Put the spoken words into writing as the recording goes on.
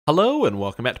Hello and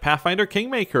welcome back to Pathfinder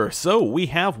Kingmaker. So we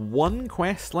have one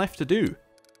quest left to do.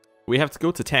 We have to go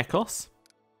to Tekos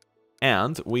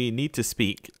and we need to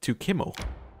speak to Kimo,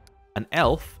 an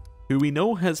elf who we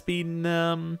know has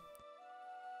been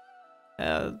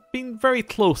very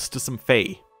close to some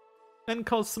fae and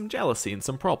caused some jealousy and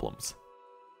some problems.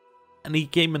 And he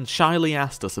came and shyly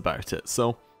asked us about it,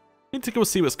 so we need to go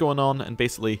see what's going on and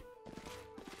basically,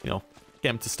 get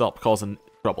him to stop causing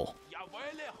trouble.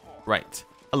 Right.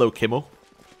 Hello, Kimo.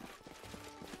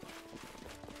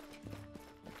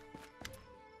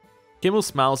 Kimo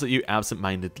smiles at you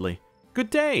absent-mindedly. Good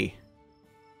day.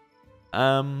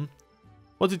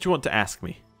 What did you want to ask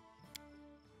me?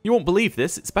 You won't believe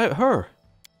this, it's about her.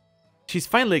 She's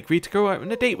finally agreed to go out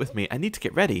on a date with me. I need to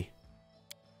get ready.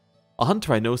 A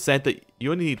hunter I know said that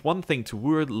you only need one thing to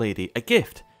woo a lady. A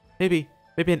gift. Maybe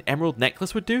an emerald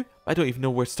necklace would do? I don't even know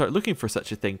where to start looking for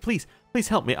such a thing. Please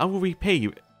help me. I will repay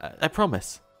you. I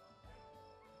promise.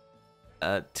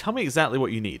 Tell me exactly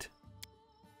what you need.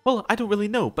 Well, I don't really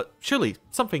know, but surely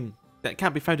something that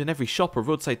can't be found in every shop or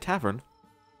roadside tavern.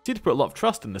 You seem to put a lot of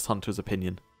trust in this hunter's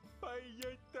opinion.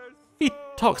 He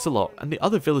talks a lot, and the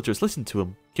other villagers listen to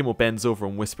him. Kimo bends over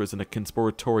and whispers in a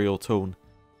conspiratorial tone.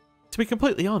 To be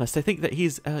completely honest, I think that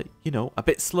he's, a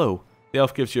bit slow. The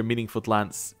elf gives you a meaningful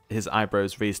glance, his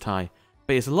eyebrows raised high.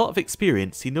 But he has a lot of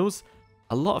experience. He knows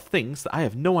a lot of things that I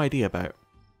have no idea about.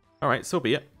 Alright, so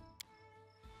be it.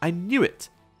 I knew it!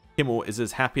 Kimo is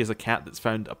as happy as a cat that's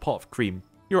found a pot of cream.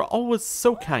 You're always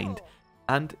so kind,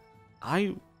 and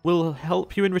I will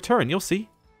help you in return, you'll see.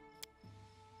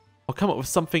 I'll come up with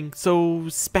something so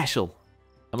special.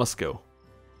 I must go.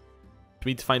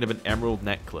 We need to find him an emerald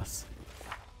necklace.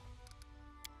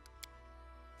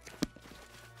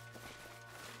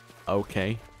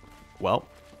 Okay. Well,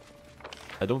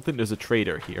 I don't think there's a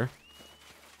trader here.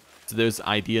 So there's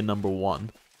idea number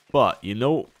one. But, you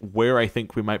know where I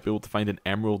think we might be able to find an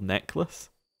emerald necklace?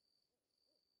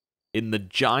 In the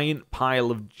giant pile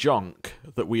of junk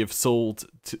that we have sold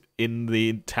in the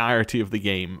entirety of the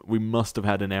game, we must have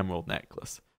had an emerald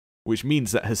necklace. Which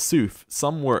means that Hasuf,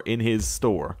 somewhere in his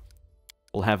store,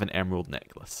 will have an emerald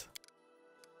necklace.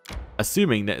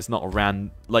 Assuming that it's not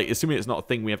assuming it's not a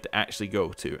thing we have to actually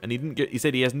go to. And he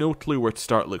said he has no clue where to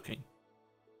start looking.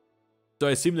 So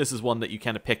I assume this is one that you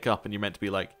kind of pick up and you're meant to be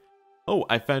like, oh,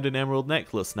 I found an emerald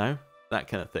necklace now. That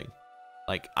kind of thing.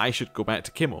 Like, I should go back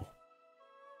to Kimo.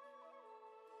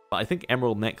 But I think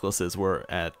emerald necklaces were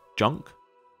junk.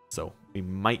 So we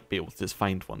might be able to just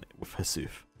find one with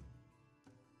Hasuf.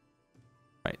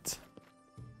 Right.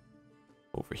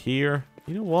 Over here.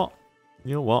 You know what?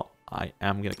 I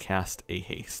am going to cast a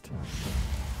haste.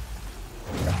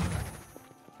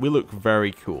 We look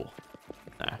very cool.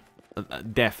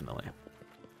 Definitely.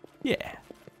 Yeah.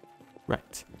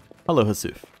 Right. Hello,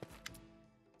 Hasuf.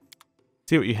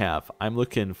 See what you have. I'm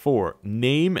looking for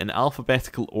name in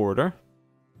alphabetical order.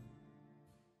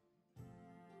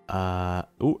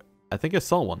 Oh, I think I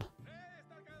saw one.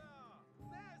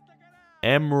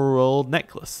 Emerald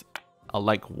necklace. I'll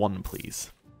like one,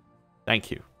 please.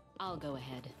 Thank you. I'll go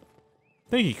ahead. I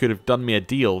think he could have done me a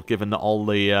deal given all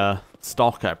the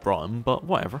stock I brought him, but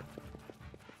whatever.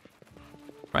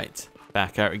 Right,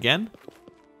 back out again.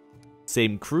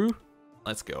 Same crew.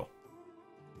 Let's go.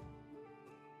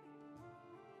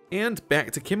 And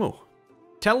back to Kimo.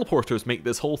 Teleporters make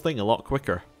this whole thing a lot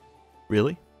quicker.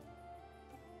 Really?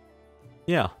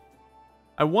 Yeah.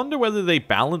 I wonder whether they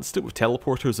balanced it with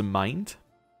teleporters in mind.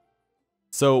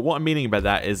 So what I'm meaning by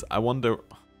that is I wonder,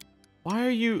 why are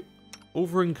you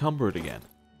over encumbered again?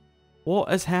 What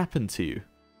has happened to you?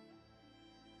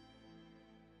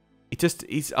 It's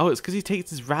because he takes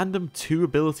his random 2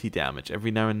 ability damage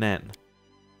every now and then.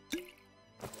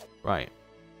 Right.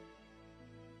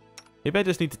 Maybe I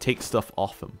just need to take stuff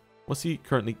off him. What's he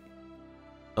currently...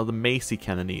 Oh, the mace he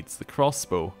kind of needs. The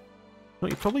crossbow. No,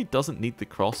 he probably doesn't need the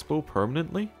crossbow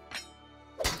permanently.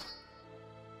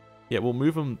 Yeah, we'll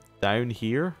move him down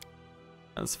here.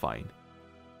 That's fine.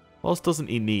 What else doesn't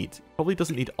he need? Probably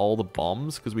doesn't need all the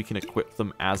bombs because we can equip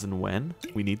them as and when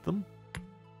we need them.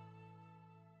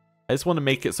 I just want to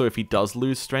make it so if he does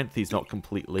lose strength, he's not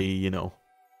completely,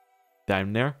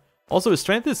 down there. Also, his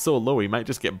strength is so low, he might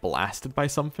just get blasted by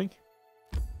something.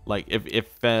 Like,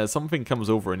 if something comes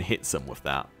over and hits him with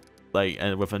that,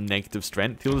 with a negative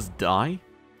strength, he'll just die.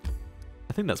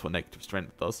 I think that's what negative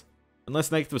strength does.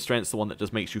 Unless negative strength's the one that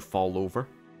just makes you fall over.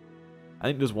 I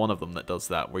think there's one of them that does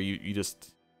that, where you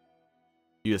just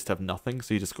have nothing,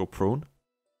 so you just go prone.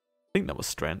 I think that was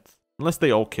strength. Unless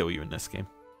they all kill you in this game.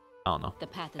 I don't know. The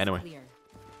path is anyway. Clear.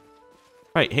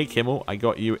 Right, hey Kimo, I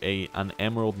got you an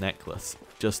emerald necklace,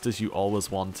 just as you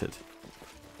always wanted.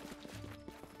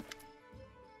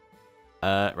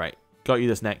 Right. Got you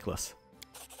this necklace.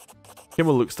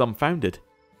 Kimmel looks dumbfounded.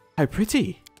 How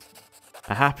pretty!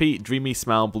 A happy, dreamy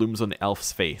smile blooms on the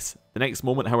elf's face. The next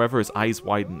moment, however, his eyes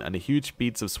widen and a huge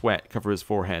beads of sweat cover his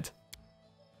forehead.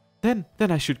 Then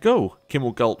I should go.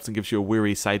 Kimmel gulps and gives you a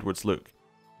weary sidewards look.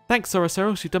 Thanks,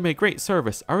 Sorosaurus, you've done me a great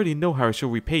service. I already know how I shall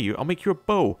repay you. I'll make you a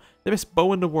bow. The best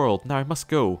bow in the world. Now I must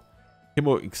go.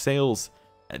 Kimmel exhales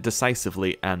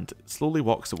decisively and slowly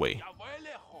walks away.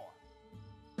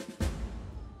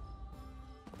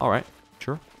 Alright,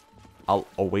 sure. I'll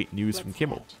await news from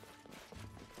Kimmel.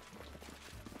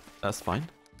 That's fine.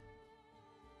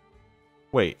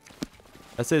 Wait.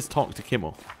 That says talk to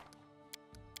Kimmel.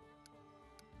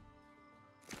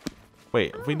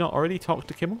 Wait, have we not already talked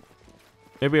to Kimmel?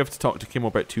 Maybe we have to talk to Kimmel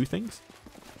about 2 things?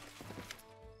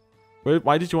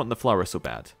 Why did you want the flower so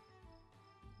bad?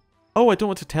 Oh, I don't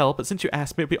want to tell, but since you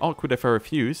asked me, it'd be awkward if I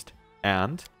refused.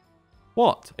 And?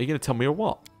 What? Are you going to tell me or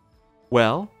what?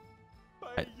 Well?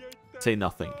 I say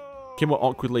nothing. Kimmel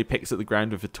awkwardly picks at the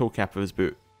ground with the toe cap of his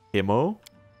boot. Kimmel?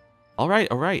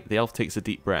 Alright. The elf takes a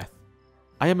deep breath.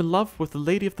 I am in love with the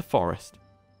lady of the forest.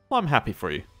 Well, I'm happy for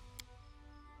you.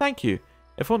 Thank you.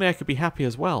 If only I could be happy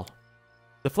as well.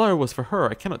 The flower was for her.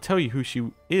 I cannot tell you who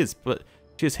she is, but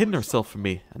she has hidden herself from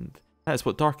me, and that is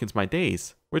what darkens my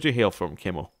days. Where'd you hail from,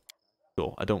 Kimmel?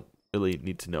 Cool. I don't really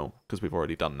need to know, because we've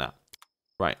already done that.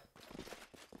 Right.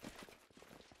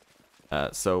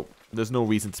 So, there's no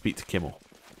reason to speak to Kimmel.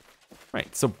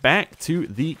 Right, so back to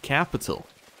the capital.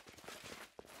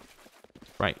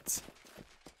 Right.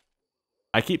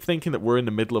 I keep thinking that we're in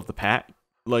the middle of the pack,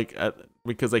 like,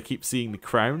 because I keep seeing the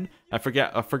crown. I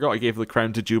forgot I gave the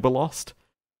crown to Jubalost.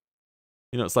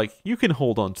 You know, it's like, you can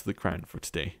hold on to the crown for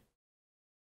today.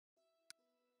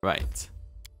 Right.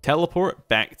 Teleport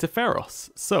back to Pharos.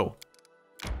 So,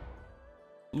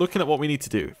 looking at what we need to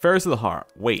do. Fairs of the Heart.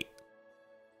 Wait.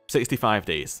 65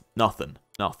 days. Nothing.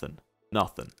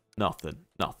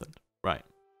 Right.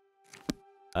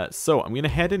 So, I'm going to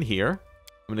head in here.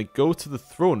 I'm going to go to the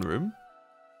throne room.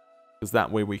 Because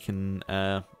that way we can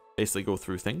basically go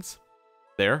through things.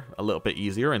 There. A little bit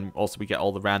easier. And also we get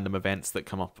all the random events that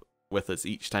come up with us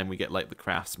each time we get like the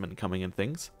craftsmen coming and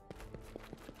things.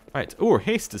 Right. Oh, our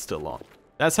haste is still on.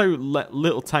 That's how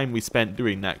little time we spent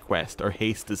doing that quest. Our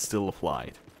haste is still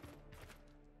applied.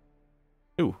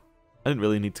 Ooh. I didn't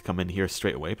really need to come in here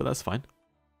straight away, but that's fine.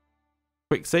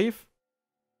 Quick save.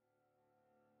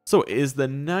 So it is the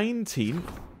 19th.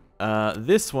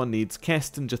 This one needs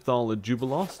Keston, Jathal, and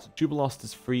Jubalost. Jubalost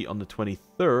is free on the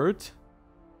 23rd.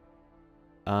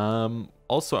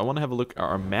 Also, I want to have a look at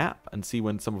our map and see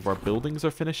when some of our buildings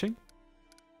are finishing.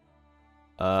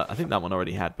 I think that one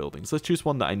already had buildings. Let's choose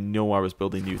one that I know I was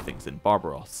building new things in.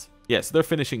 Barbaros. Yes, they're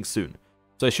finishing soon.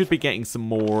 So I should be getting some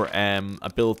more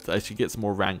I should get some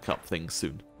more rank up things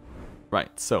soon.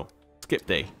 Right, so skip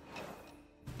day.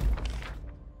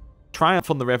 Triumph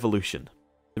on the revolution.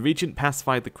 The regent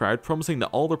pacified the crowd, promising that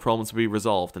all their problems would be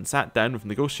resolved, and sat down with a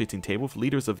negotiating table with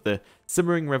leaders of the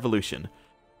simmering revolution.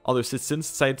 Other citizens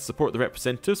decided to support the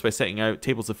representatives by setting out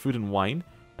tables of food and wine,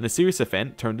 and a serious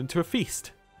event turned into a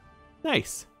feast.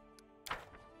 Nice.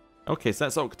 Okay, so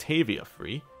that's Octavia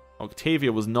free.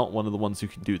 Octavia was not one of the ones who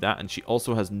can do that, and she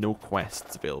also has no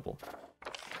quests available.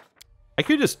 I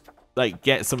could just, like,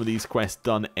 get some of these quests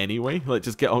done anyway. Like,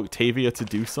 just get Octavia to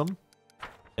do some.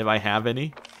 If I have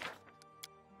any.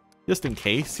 Just in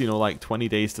case, you know, like 20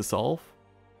 days to solve.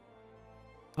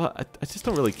 But I just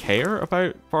don't really care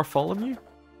about Bartholomew.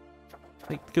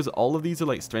 Like, because all of these are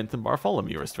like strengthen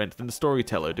Bartholomew or strengthen the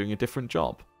storyteller doing a different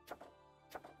job.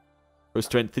 Or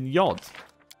strengthen Yod.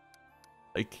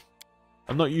 Like,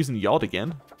 I'm not using Yod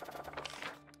again.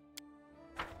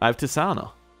 I have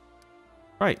Tisana.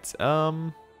 Right,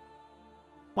 well,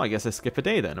 I guess I skip a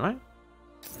day then, right?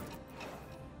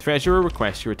 Treasurer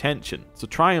requests your attention. So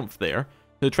Triumph there.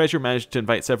 The treasurer managed to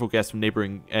invite several guests from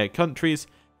neighbouring countries.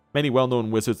 Many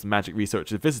well-known wizards and magic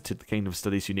researchers visited the Kingdom to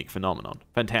study this unique phenomenon.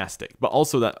 Fantastic. But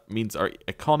also that means our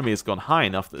economy has gone high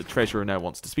enough that the treasurer now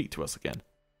wants to speak to us again.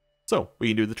 So, we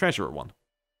can do the treasurer one.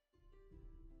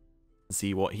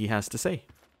 See what he has to say.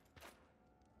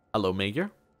 Hello, Mayor.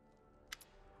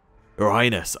 Your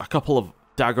Highness, a couple of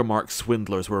dagger-marked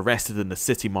swindlers were arrested in the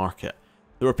city market.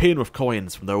 They were paying with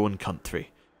coins from their own country.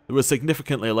 There was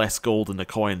significantly less gold in the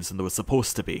coins than there was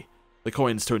supposed to be. The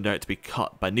coins turned out to be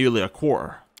cut by nearly a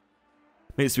quarter.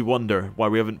 Makes me wonder why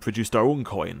we haven't produced our own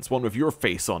coins, one with your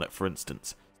face on it, for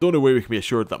instance. It's the only way we can be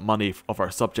assured that money of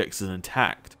our subjects is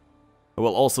intact. I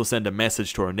will also send a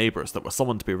message to our neighbours that we're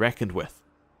someone to be reckoned with.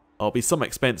 It'll be some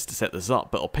expense to set this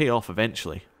up, but it'll pay off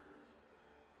eventually.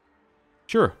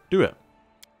 Sure, do it.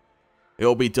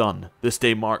 It'll be done. This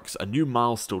day marks a new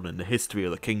milestone in the history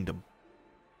of the kingdom.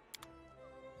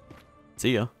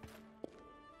 See ya.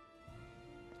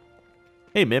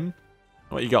 Hey, Mim.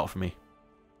 What you got for me?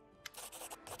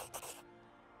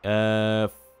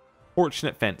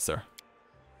 Fortunate Fencer.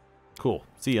 Cool.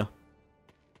 See ya.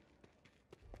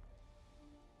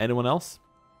 Anyone else?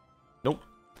 Nope.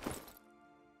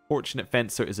 Fortunate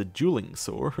Fencer is a dueling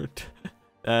sword.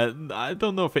 I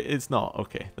don't know if it's not.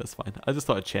 Okay, that's fine. I just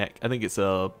thought I'd check. I think it's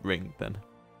a ring then.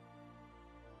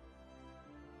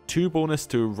 2 bonus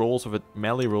to rolls with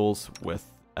melee rolls with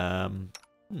Okay,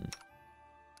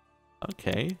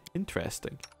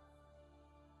 interesting.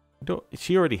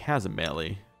 She already has a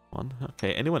melee one.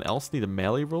 Okay, anyone else need a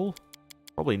melee roll?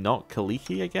 Probably not.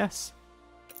 Kaliki, I guess.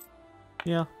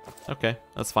 Yeah, okay,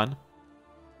 that's fine.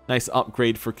 Nice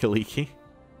upgrade for Kaliki.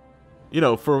 You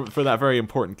know, for that very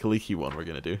important Kaliki one we're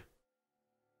gonna do.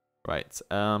 Right,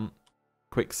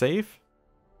 quick save.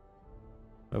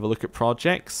 Have a look at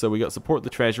projects. So we got support the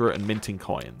treasurer and minting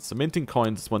coins. So minting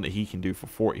coins is one that he can do for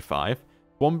 45.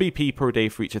 1 BP per day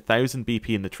for each 1000 BP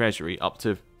in the treasury, up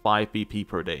to 5 BP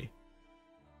per day.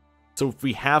 So if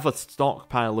we have a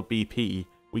stockpile of BP,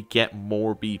 we get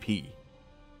more BP.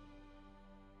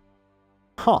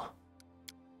 Huh.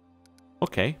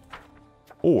 Okay.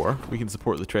 Or we can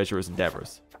support the treasurer's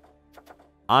endeavors.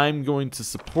 I'm going to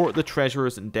support the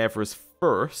treasurer's endeavors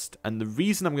first, and the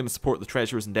reason I'm going to support the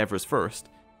treasurer's endeavors first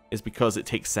is because it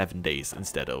takes 7 days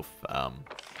instead of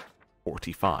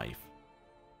 45.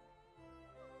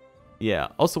 Yeah.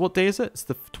 Also, what day is it? It's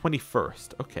the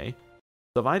 21st. Okay.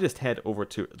 So if I just head over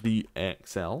to the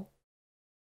Excel,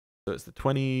 so it's the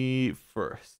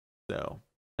 21st. So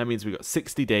that means we got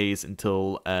 60 days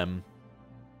until the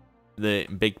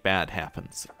big bad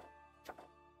happens.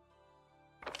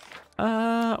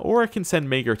 Or I can send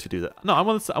Mager to do that. No, I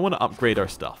want to upgrade our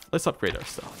stuff. Let's upgrade our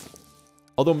stuff.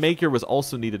 Although Mager was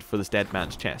also needed for this dead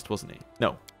man's chest, wasn't he?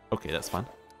 No. Okay, that's fine.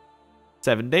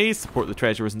 7 days. Support the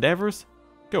treasurer's endeavors.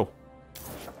 Go.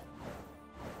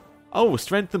 Oh,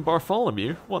 strengthen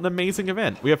Bartholomew. What an amazing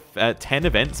event. We have 10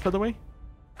 events, by the way.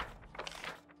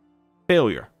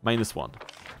 Failure, -1.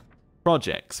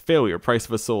 Projects. Failure, price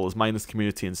of a soul is minus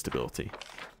community instability.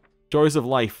 Joys of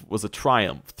life was a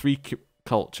triumph. 3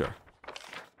 culture.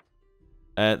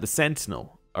 The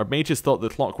Sentinel. Our mages thought the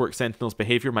Clockwork Sentinel's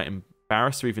behavior might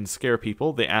embarrass or even scare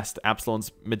people. They asked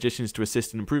Absalon's magicians to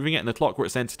assist in improving it, and the Clockwork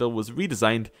Sentinel was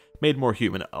redesigned, made more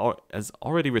human, has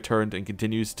already returned and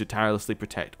continues to tirelessly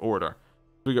protect order.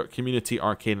 We got community,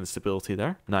 arcane, and stability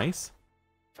there. Nice.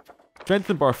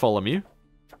 Strengthen Bartholomew.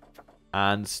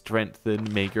 And strengthen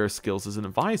Mager's skills as an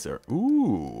advisor.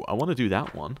 Ooh, I want to do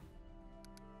that one.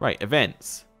 Right,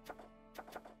 events.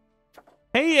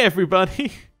 Hey,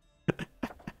 everybody.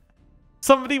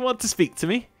 Somebody want to speak to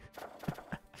me?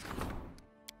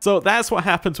 So that's what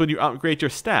happens when you upgrade your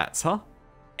stats, huh?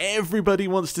 Everybody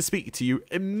wants to speak to you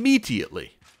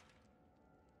immediately.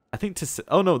 I think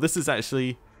oh no, this is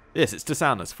actually... Yes, it's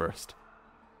Tisana's first.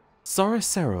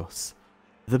 Soroseros,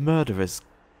 the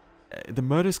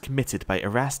murders committed by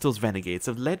Erastil's renegades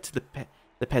have led to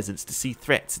the peasants to see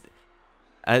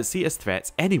as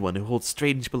threats anyone who holds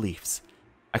strange beliefs.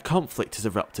 A conflict has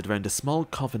erupted around a small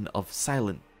coven of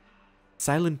silent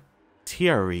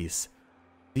Tiaries.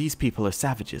 These people are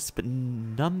savages, but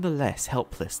nonetheless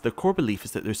helpless. Their core belief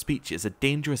is that their speech is a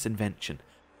dangerous invention,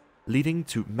 leading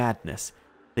to madness.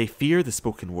 They fear the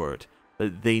spoken word,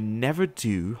 but they never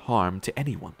do harm to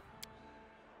anyone.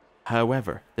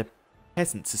 However, the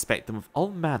peasants suspect them of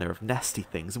all manner of nasty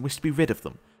things and wish to be rid of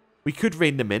them. We could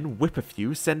rein them in, whip a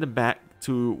few, send them back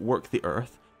to work the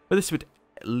earth, but this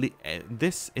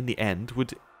in the end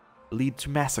would lead to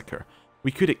massacre.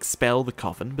 We could expel the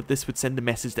coven, but this would send a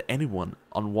message that anyone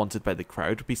unwanted by the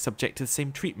crowd would be subject to the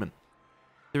same treatment.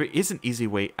 There is an easy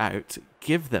way out.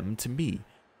 Give them to me.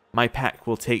 My pack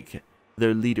will take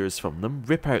their leaders from them,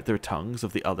 rip out their tongues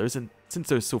of the others, and since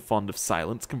they're so fond of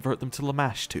silence, convert them to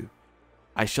Lamash too.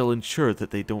 I shall ensure that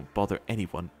they don't bother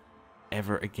anyone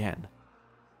ever again.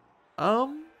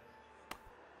 No?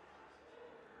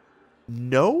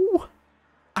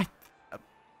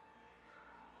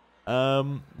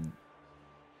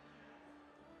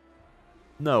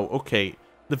 No, okay.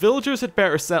 The villagers had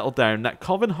better settle down. That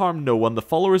coven harmed no one. The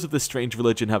followers of this strange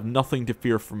religion have nothing to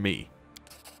fear from me.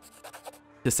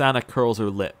 Tisana curls her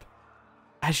lip.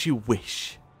 As you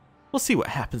wish. We'll see what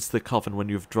happens to the coven when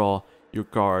you withdraw your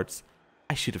guards.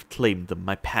 I should have claimed them.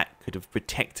 My pack could have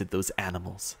protected those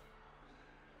animals.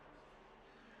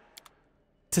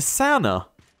 Tisana,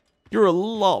 you're a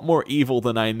lot more evil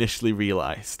than I initially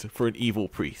realized for an evil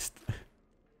priest.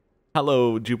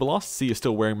 Hello, Jubilos. See you're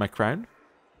still wearing my crown.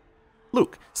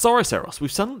 Look, Soroseros,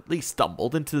 we've suddenly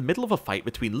stumbled into the middle of a fight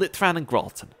between Litran and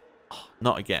Gralton. Oh,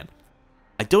 not again.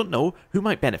 I don't know who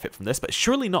might benefit from this, but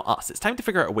surely not us. It's time to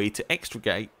figure out a way to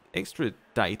extradite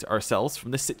ourselves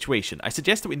from this situation. I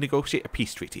suggest that we negotiate a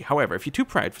peace treaty. However, if you're too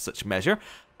proud for such a measure,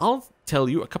 I'll tell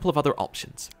you a couple of other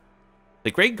options.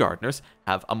 The Grey Gardeners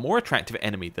have a more attractive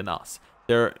enemy than us.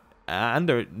 They're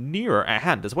nearer at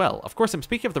hand as well. Of course, I'm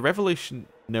speaking of the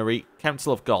Revolutionary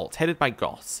Council of Galt, headed by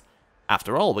Goss.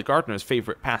 After all, the Gardener's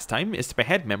favourite pastime is to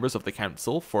behead members of the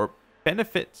council for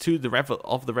benefit to the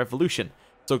revolution,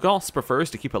 so Goss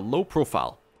prefers to keep a low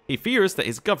profile. He fears that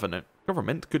his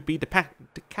government could be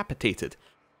decapitated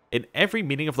in every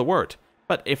meaning of the word,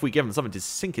 but if we give him something to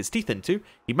sink his teeth into,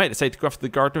 he might decide to go after the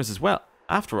Gardeners as well,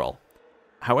 after all.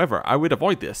 However, I would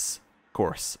avoid this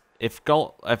course. If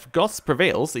Goss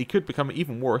prevails, he could become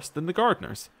even worse than the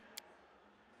Gardeners.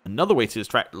 Another way to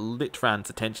distract Litran's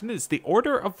attention is the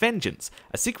Order of Vengeance,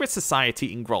 a secret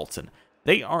society in Gralton.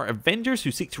 They are avengers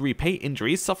who seek to repay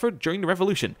injuries suffered during the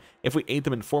revolution. If we aid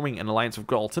them in forming an alliance with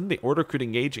Gralton, the Order could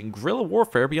engage in guerrilla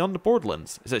warfare beyond the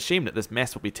borderlands. It's a shame that this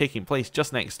mess will be taking place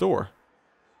just next door.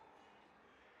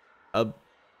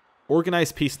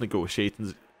 Organize peace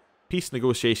negotiations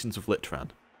with Litran.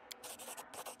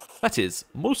 That is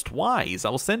most wise. I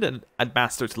will send an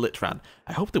ambassador to Litran.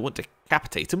 I hope they won't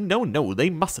decapitate him. No,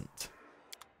 they mustn't.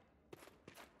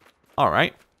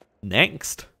 Alright,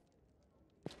 next.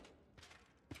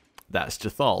 That's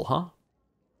Jathal, huh?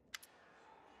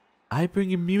 I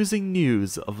bring amusing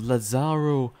news of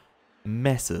Lazaro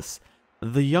Messus,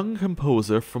 the young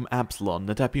composer from Absalon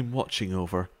that I've been watching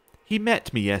over. He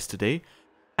met me yesterday,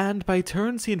 and by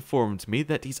turns he informed me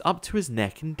that he's up to his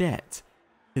neck in debt.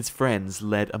 His friends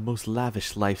led a most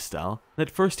lavish lifestyle, and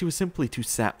at first he was simply too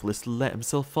sapless to let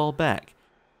himself fall back,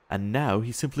 and now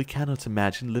he simply cannot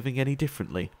imagine living any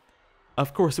differently.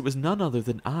 Of course, it was none other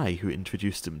than I who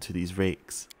introduced him to these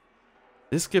rakes.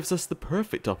 This gives us the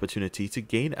perfect opportunity to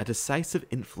gain a decisive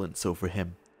influence over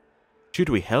him. Should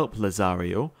we help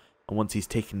Lazario, and once he's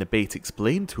taken the bait,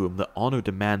 explain to him that honor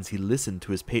demands he listen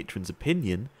to his patron's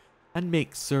opinion, and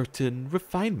make certain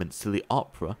refinements to the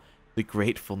opera, the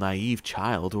grateful, naive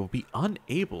child will be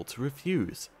unable to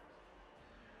refuse.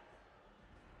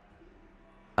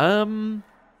 Very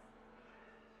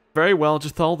well,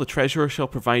 Jathal, the treasurer shall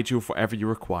provide you with whatever you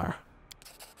require.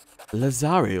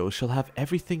 Lazario shall have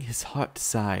everything his heart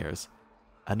desires,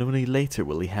 and only later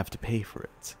will he have to pay for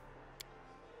it.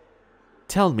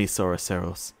 Tell me,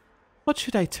 Soroseros, what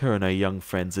should I turn our young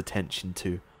friend's attention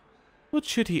to? What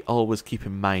should he always keep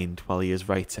in mind while he is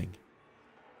writing?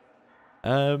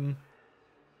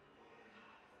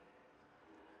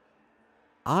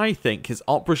 I think his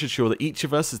opera should show that each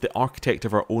of us is the architect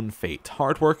of our own fate.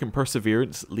 Hard work and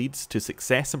perseverance leads to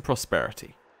success and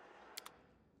prosperity.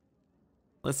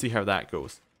 Let's see how that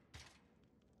goes.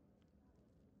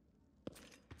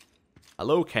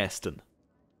 Hello, Keston.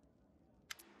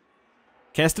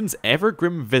 Keston's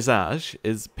ever-grim visage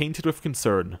is painted with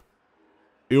concern.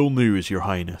 Ill news, Your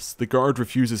Highness. The guard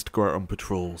refuses to go out on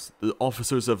patrols. The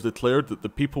officers have declared that the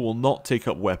people will not take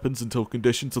up weapons until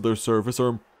conditions of their service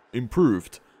are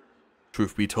improved.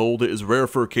 Truth be told, it is rare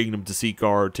for a kingdom to see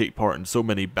guard take part in so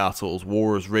many battles,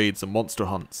 wars, raids, and monster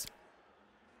hunts.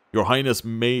 Your Highness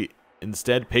may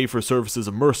instead pay for services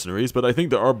of mercenaries, but I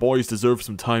think that our boys deserve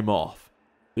some time off.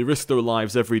 They risk their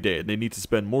lives every day, and they need to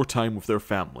spend more time with their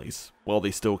families, while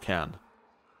they still can.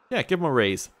 Yeah, give them a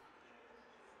raise.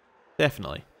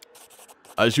 Definitely.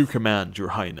 As you command, Your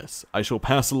Highness. I shall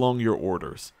pass along your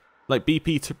orders. Like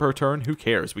BP per turn, who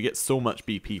cares? We get so much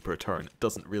BP per turn, it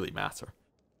doesn't really matter.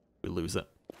 We lose it.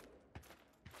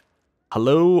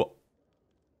 Hello,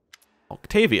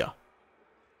 Octavia.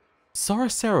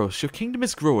 Soroseros, your kingdom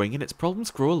is growing and its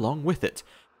problems grow along with it.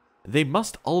 They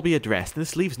must all be addressed, and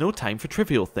this leaves no time for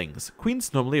trivial things.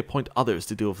 Queens normally appoint others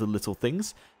to deal with the little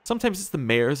things. Sometimes it's the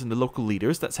mayors and the local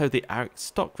leaders. That's how the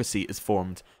aristocracy is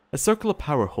formed. A circle of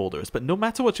power holders, but no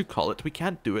matter what you call it, we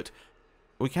can't do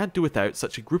without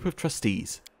such a group of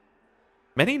trustees.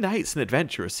 Many knights and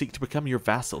adventurers seek to become your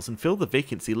vassals and fill the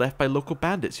vacancy left by local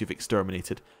bandits you've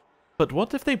exterminated. But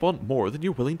what if they want more than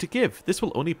you're willing to give? This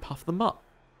will only puff them up.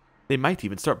 They might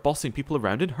even start bossing people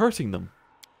around and hurting them.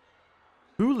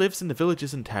 Who lives in the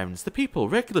villages and towns? The people,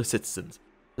 regular citizens.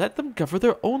 Let them govern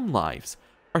their own lives.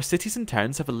 Our cities and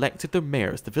towns have elected their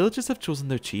mayors. The villages have chosen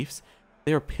their chiefs.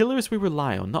 They are pillars we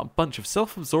rely on, not a bunch of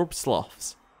self-absorbed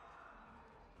sloths.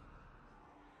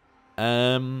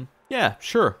 Yeah,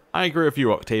 sure. I agree with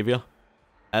you, Octavia.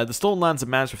 The stolen lands have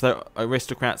managed without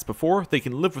aristocrats before. They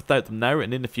can live without them now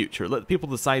and in the future. Let the people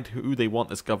decide who they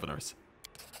want as governors.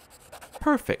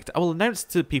 Perfect. I will announce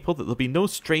to people that there'll be no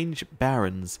strange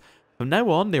barons From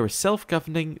now on, they were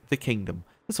self-governing the kingdom.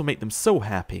 This will make them so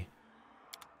happy.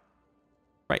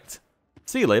 Right.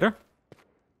 See you later.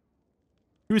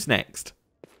 Who's next?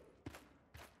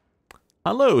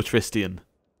 Hello, Tristian.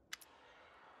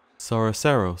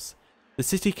 Soroseros. The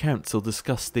city council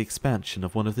discussed the expansion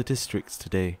of one of the districts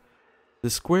today. The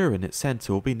square in its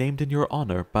center will be named in your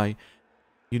honor by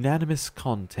unanimous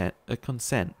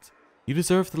consent. You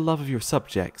deserve the love of your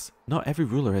subjects. Not every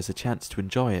ruler has a chance to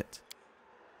enjoy it.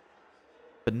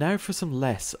 But now for some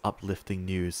less uplifting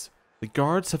news. The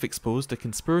guards have exposed a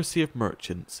conspiracy of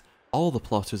merchants. All the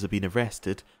plotters have been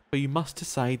arrested, but you must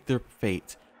decide their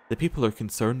fate. The people are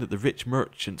concerned that the rich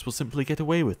merchants will simply get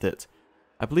away with it.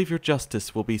 I believe your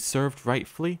justice will be served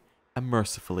rightfully and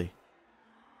mercifully.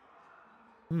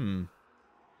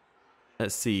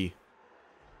 Let's see.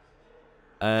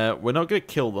 We're not going to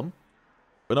kill them.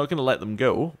 We're not going to let them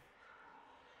go.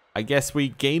 I guess we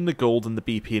gain the gold and the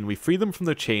BP and we free them from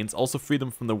their chains, also free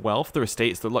them from their wealth, their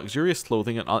estates, their luxurious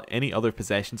clothing, and any other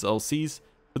possessions all seize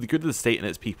for the good of the state and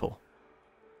its people.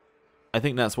 I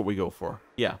think that's what we go for.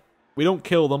 Yeah. We don't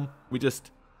kill them, we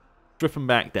just strip them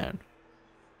back down.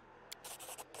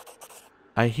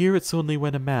 I hear it's only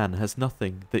when a man has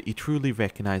nothing that he truly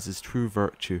recognizes true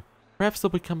virtue. Perhaps they'll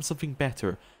become something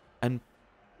better, and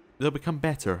they'll become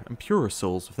better and purer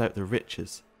souls without their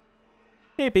riches.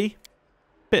 Maybe.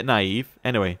 Bit naive.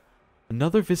 Anyway,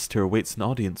 another visitor awaits an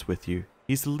audience with you.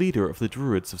 He's the leader of the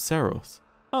Druids of Seros.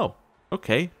 Oh,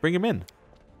 okay, bring him in.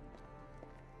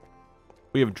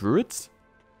 We have Druids?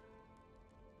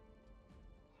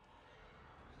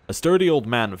 A sturdy old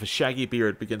man with a shaggy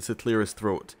beard begins to clear his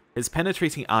throat. His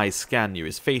penetrating eyes scan you,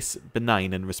 his face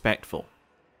benign and respectful.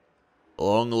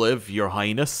 Long live your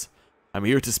highness. I'm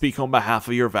here to speak on behalf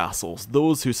of your vassals,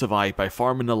 those who survived by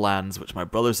farming the lands which my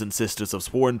brothers and sisters have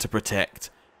sworn to protect.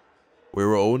 We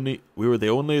were the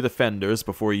only defenders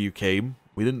before you came.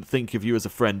 We didn't think of you as a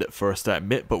friend at first, I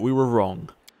admit, but we were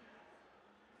wrong.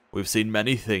 We've seen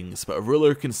many things, but a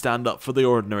ruler can stand up for the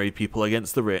ordinary people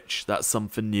against the rich. That's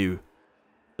something new.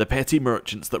 The petty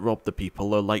merchants that rob the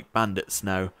people are like bandits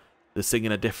now. They sing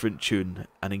in a different tune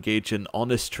and engage in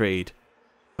honest trade.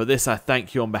 For this I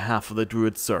thank you on behalf of the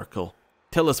Druid Circle.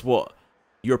 Tell us what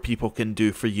your people can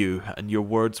do for you, and your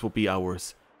words will be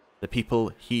ours. The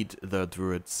people heed the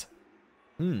Druids.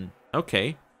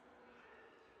 Okay.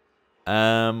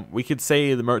 We could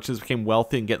say the merchants became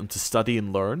wealthy and get them to study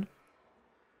and learn.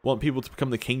 Want people to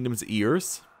become the kingdom's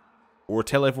ears? Or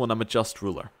tell everyone I'm a just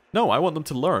ruler. No, I want them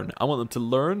to learn. I want them to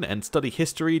learn and study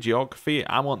history, geography.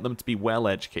 I want them to be well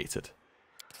educated.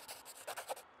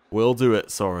 We'll do it,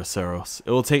 Soroseros.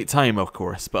 It will take time, of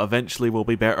course, but eventually we'll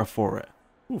be better for it.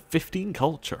 Ooh, 15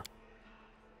 culture.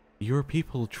 Your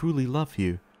people truly love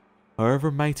you.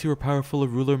 However mighty or powerful a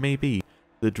ruler may be,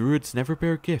 the Druids never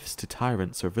bear gifts to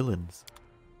tyrants or villains.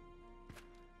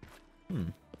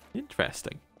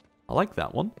 Interesting. I like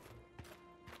that one.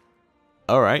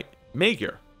 Alright,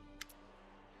 Maegir.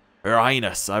 Your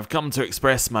Highness, I've come to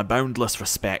express my boundless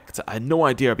respect. I had no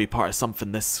idea I'd be part of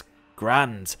something this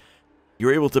grand. You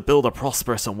were able to build a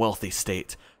prosperous and wealthy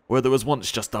state, where there was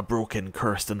once just a broken,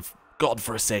 cursed, and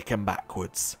godforsaken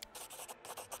backwoods.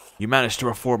 You managed to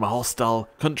reform a hostile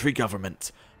country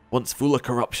government, once full of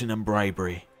corruption and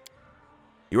bribery.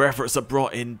 Your efforts have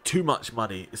brought in too much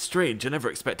money. It's strange, I never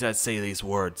expected I'd say these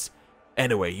words.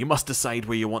 Anyway, you must decide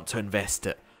where you want to invest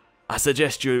it. I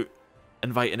suggest you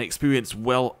invite an experienced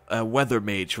weather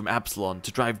mage from Absalon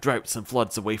to drive droughts and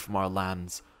floods away from our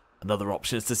lands. Another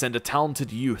option is to send a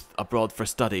talented youth abroad for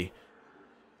study.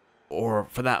 Or,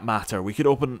 for that matter, we could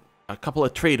open a couple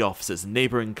of trade offices in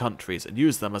neighbouring countries and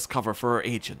use them as cover for our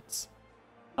agents.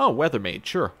 Oh, weather mage,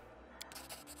 sure.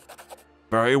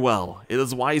 Very well. It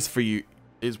is wise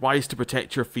to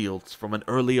protect your fields from an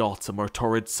early autumn or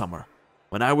torrid summer.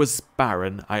 When I was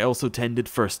baron, I also tended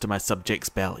first to my subjects'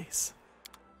 bellies.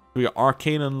 We got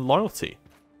arcane and loyalty.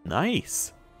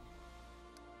 Nice.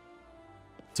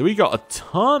 So we got a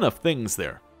ton of things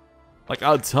there. Like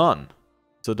a ton.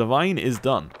 So divine is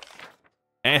done.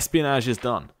 Espionage is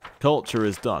done. Culture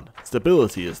is done.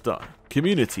 Stability is done.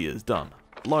 Community is done.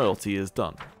 Loyalty is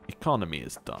done. Economy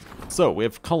is done. So we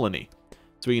have colony.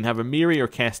 So we can have Amiri or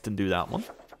Keston do that one.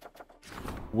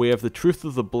 We have the Truth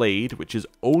of the Blade, which is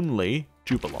only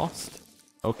Jubilost.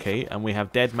 Okay, and we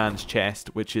have Dead Man's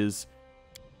Chest, which is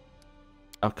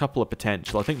a couple of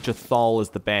potential. I think Jathal is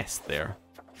the best there.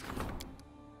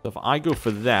 So if I go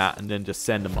for that and then just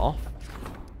send them off.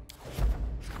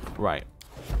 Right.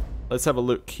 Let's have a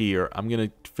look here. I'm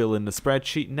going to fill in the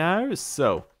spreadsheet now.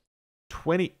 So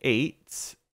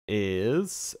 28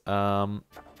 is...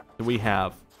 we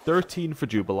have 13 for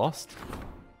Jubilost,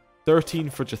 13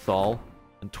 for Jathal,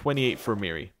 and 28 for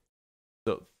Miri.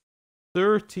 So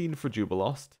 13 for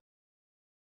Jubilost,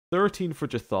 13 for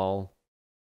Jathal,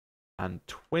 and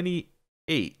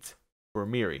 28 for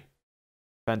Miri.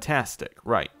 Fantastic.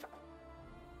 Right.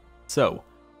 So,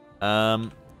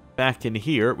 back in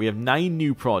here, we have 9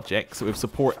 new projects, so we have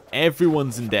support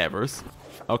everyone's endeavors.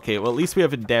 Okay, well, at least we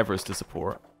have endeavors to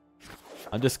support.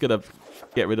 I'm just going to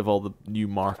get rid of all the new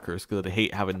markers, because I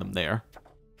hate having them there.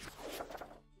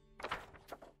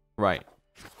 Right.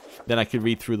 Then I can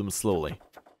read through them slowly.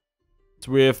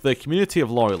 So we have the Community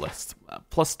of Loyalists.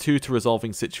 +2 to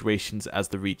resolving situations as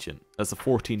the Regent. That's a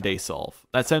 14-day solve.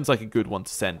 That sounds like a good one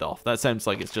to send off. That sounds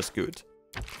like it's just good.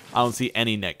 I don't see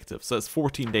any negatives. So it's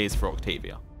 14 days for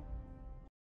Octavia.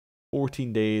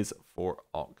 14 days for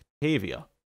Octavia.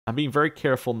 I'm being very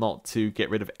careful not to get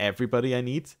rid of everybody I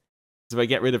need. Because if I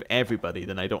get rid of everybody,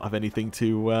 then I don't have anything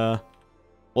to,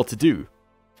 to do.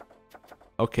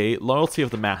 Okay, Loyalty of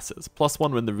the Masses.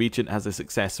 +1 when the Regent has a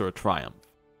success or a triumph.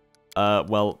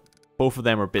 Well, both of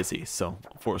them are busy, so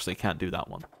unfortunately can't do that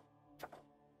one.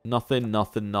 Nothing,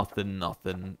 nothing, nothing,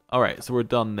 nothing. Alright, so we're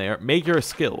done there. Magyar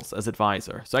skills as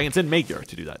advisor. So I can send Magyar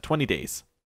to do that. 20 days.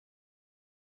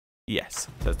 Yes,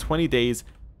 so that's 20 days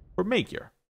for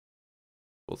Magyar.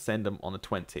 We'll send him on a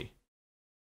 20.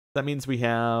 That means we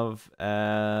have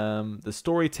the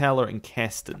Storyteller and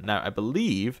Keston. Now, I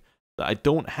believe that I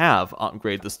don't have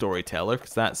Upgrade the Storyteller,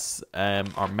 because that's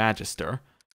our Magister.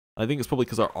 I think it's probably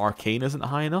because our Arcane isn't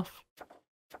high enough.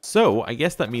 So, I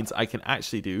guess that means I can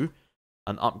actually do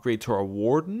an upgrade to our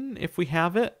Warden if we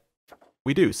have it.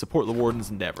 We do. Support the Warden's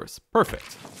endeavors.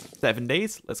 Perfect. 7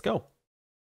 days. Let's go.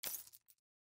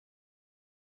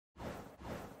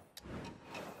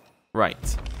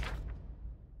 Right.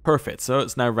 Perfect. So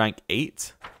it's now rank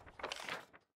 8.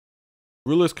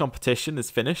 Ruler's competition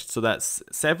is finished. So that's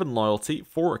 7 loyalty,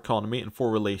 4 economy, and 4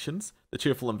 relations. The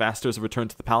cheerful ambassadors have returned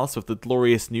to the palace with the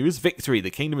glorious news. Victory! The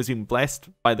kingdom has been blessed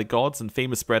by the gods and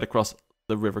fame is spread across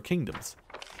the river kingdoms.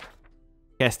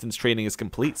 Keston's training is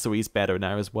complete, so he's better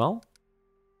now as well.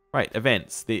 Right,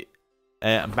 events. The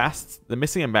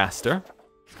missing ambassador.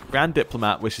 Grand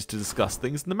Diplomat wishes to discuss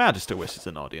things, and the Magister wishes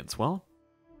an audience. Well,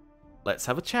 let's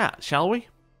have a chat, shall we?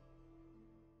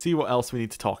 See what else we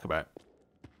need to talk about.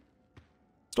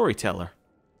 Storyteller.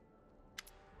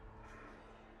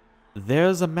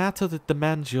 There's a matter that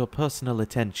demands your personal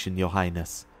attention, Your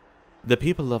Highness. The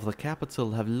people of the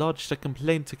capital have lodged a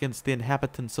complaint against the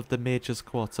inhabitants of the Major's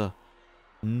Quarter.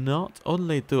 Not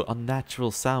only do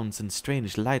unnatural sounds and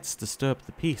strange lights disturb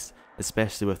the peace,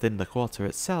 especially within the quarter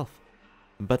itself,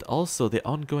 but also the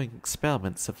ongoing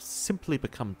experiments have simply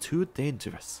become too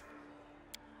dangerous.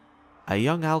 A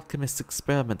young alchemist's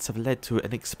experiments have led to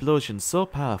an explosion so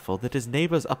powerful that his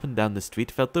neighbors up and down the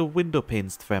street felt their window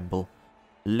panes tremble.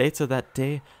 Later that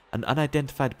day, an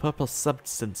unidentified purple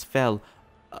substance fell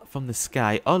from the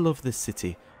sky all over the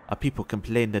city. Our people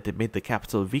complained that it made the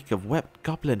capital reek of wet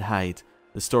goblin hide.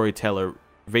 The storyteller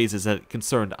raises a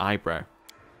concerned eyebrow.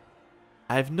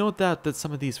 I have no doubt that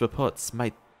some of these reports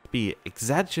might be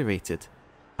exaggerated.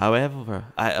 However,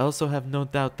 I also have no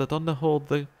doubt that on the whole,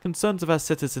 the concerns of our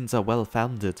citizens are well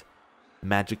founded.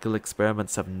 Magical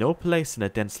experiments have no place in a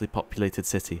densely populated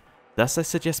city. Thus, I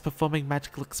suggest performing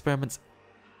magical experiments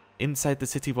inside the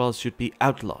city walls should be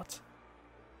outlawed.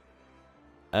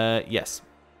 Yes.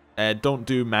 Don't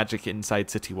do magic inside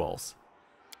city walls.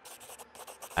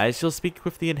 I shall speak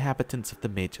with the inhabitants of the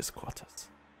Major's quarters.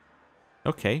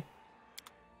 Okay.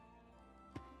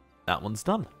 That one's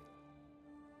done.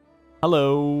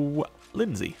 Hello,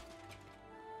 Lindsay.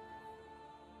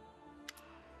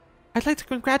 I'd like to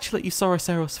congratulate you,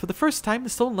 Sorosaurus. For the first time, the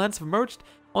Stolen Lands have emerged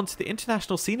onto the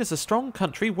international scene as a strong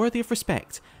country worthy of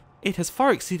respect. It has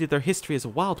far exceeded their history as a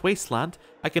wild wasteland.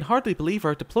 I can hardly believe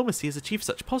our diplomacy has achieved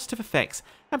such positive effects.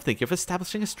 I'm thinking of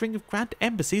establishing a string of grand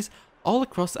embassies all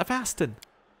across Avastin.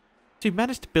 So you've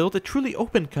managed to build a truly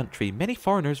open country. Many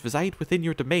foreigners reside within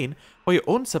your domain, while your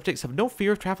own subjects have no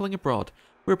fear of travelling abroad.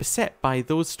 We're beset by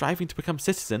those striving to become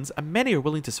citizens, and many are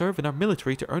willing to serve in our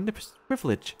military to earn this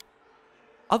privilege.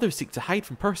 Others seek to hide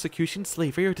from persecution,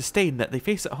 slavery, or disdain that they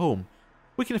face at home.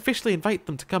 We can officially invite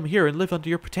them to come here and live under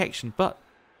your protection, but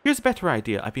here's a better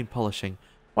idea I've been polishing.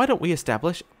 Why don't we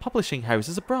establish publishing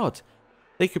houses abroad?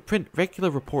 They could print regular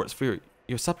reports for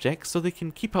your subjects so they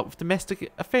can keep up with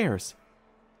domestic affairs.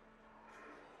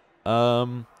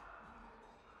 Right,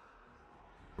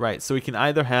 so we can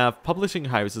either have publishing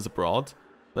houses abroad,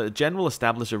 let the general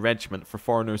establish a regiment for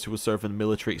foreigners who will serve in the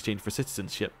military exchange for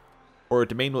citizenship, or a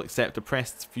domain will accept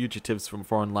oppressed fugitives from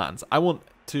foreign lands. I want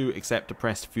to accept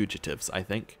oppressed fugitives, I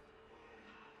think.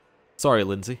 Sorry,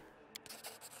 Lindsay.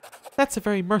 That's a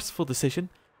very merciful decision.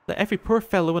 Let every poor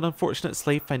fellow and unfortunate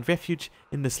slave find refuge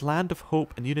in this land of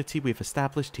hope and unity we've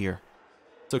established here.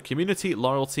 So community,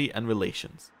 loyalty, and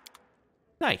relations.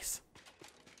 Nice.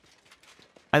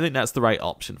 I think that's the right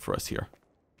option for us here.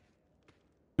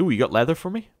 Ooh, you got leather for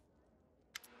me?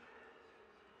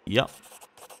 Yep.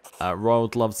 Royal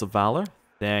Gloves of Valor.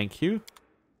 Thank you.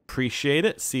 Appreciate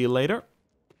it. See you later.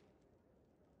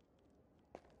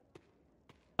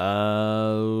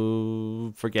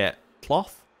 Forget.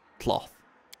 Cloth? Cloth.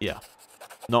 Yeah.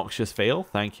 Noxious Veil.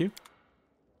 Thank you.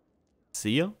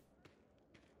 See ya.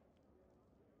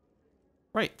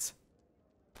 Right.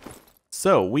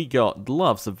 So, we got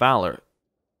Gloves of Valor.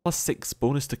 +6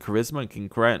 bonus to Charisma and can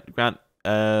grant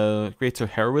greater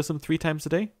heroism 3 times a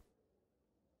day.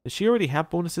 Does she already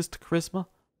have bonuses to Charisma?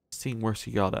 Seeing where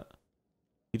she got it.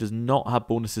 She does not have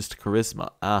bonuses to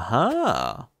Charisma.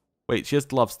 Aha! Wait, she has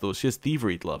gloves though. She has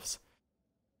Thievery gloves.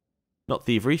 Not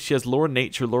Thievery. She has Lore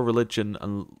Nature, Lore Religion,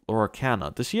 and Lore Arcana.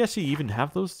 Does she actually even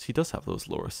have those? She does have those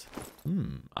lores.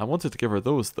 I wanted to give her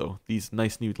those though. These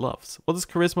nice new gloves. What does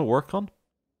Charisma work on?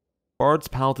 Bards,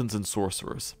 Paladins, and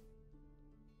Sorcerers.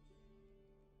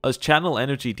 As channel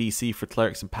energy DC for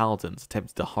clerics and paladins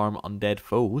attempting to harm undead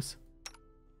foes.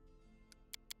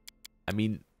 I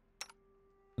mean,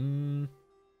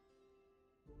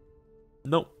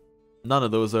 nope. None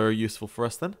of those are useful for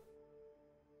us then.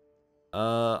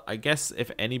 I guess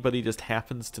if anybody just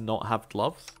happens to not have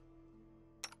gloves.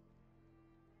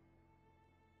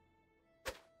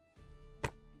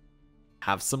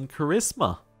 Have some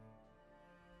charisma.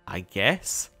 I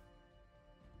guess.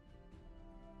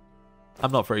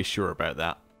 I'm not very sure about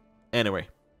that. Anyway.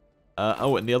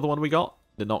 Oh, and the other one we got?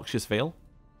 The Noxious Veil.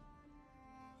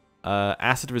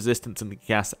 Acid resistance and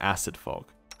gas acid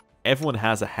fog. Everyone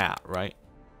has a hat, right?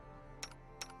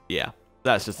 Yeah,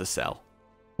 that's just a cell.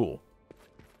 Cool.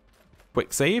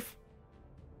 Quick save.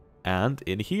 And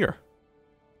in here.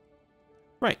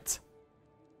 Right.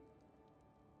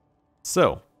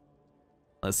 So,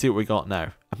 let's see what we got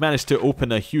now. I've managed to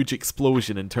open a huge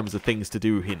explosion in terms of things to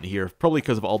do in here. Probably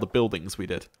because of all the buildings we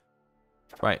did.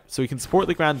 Right, so we can support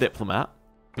the Grand Diplomat.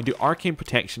 We can do Arcane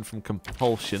Protection from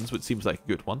Compulsions, which seems like a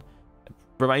good one. It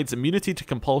provides immunity to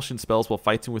compulsion spells while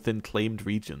fighting within claimed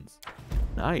regions.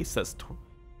 Nice, that's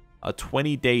a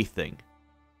 20-day thing.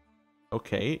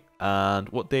 Okay, and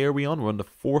what day are we on? We're on the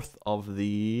 4th of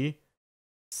the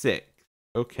 6th.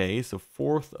 Okay, so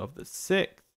 4th of the 6th.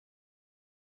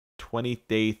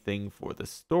 20-day thing for the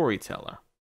Storyteller.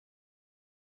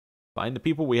 Find the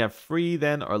people we have free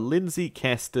then are Lindsay,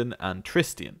 Keston, and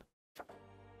Tristian.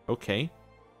 Okay.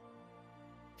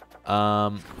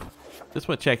 Just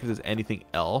want to check if there's anything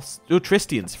else. Oh,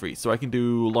 Tristian's free, so I can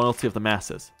do Loyalty of the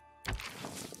Masses.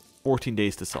 14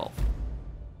 days to solve.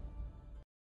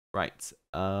 Right.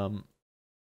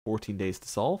 14 days to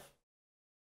solve.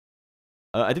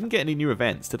 I didn't get any new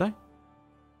events, did I?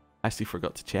 Actually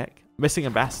forgot to check. Missing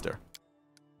Ambassador.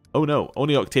 Oh no,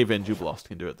 only Octavia and Jubilost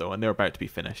can do it though, and they're about to be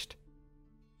finished.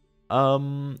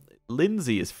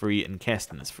 Lindsay is free and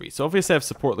Keston is free. So obviously I have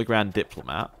support the Grand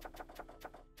Diplomat.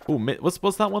 Oh,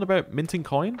 what's that one about minting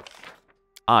coin?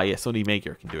 Ah, yes, only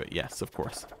Magyar can do it. Yes, of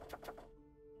course.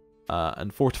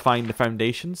 And fortifying the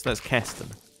foundations, that's Keston.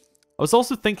 I was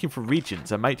also thinking for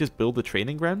regions, I might just build the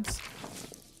training grounds.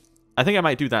 I think I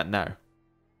might do that now.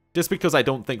 Just because I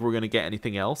don't think we're going to get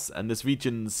anything else. And this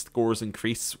region's scores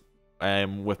increase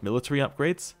with military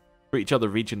upgrades. For each other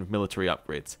region with military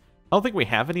upgrades. I don't think we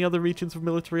have any other regions with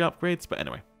military upgrades. But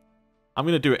anyway. I'm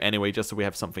going to do it anyway just so we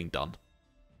have something done.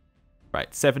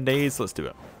 Right, 7 days. Let's do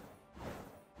it.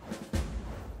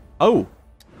 Oh!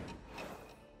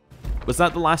 Was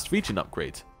that the last region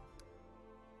upgrade?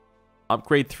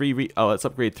 Upgrade 3 oh, let's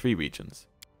upgrade 3 regions.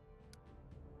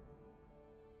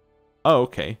 Oh,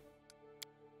 okay.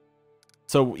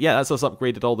 So, yeah, that's us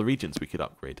upgraded all the regions we could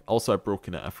upgrade. Also, I've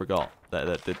broken it. I forgot that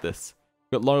I did this.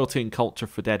 Got Loyalty and Culture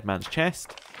for Dead Man's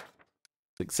Chest.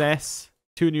 Success.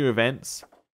 2 new events.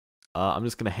 I'm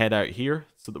just going to head out here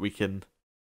so that we can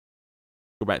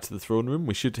go back to the throne room.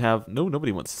 We should have... No,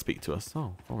 nobody wants to speak to us.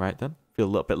 Oh, alright then. Feel a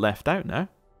little bit left out now.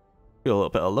 Feel a little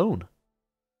bit alone.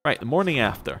 Right, the morning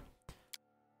after.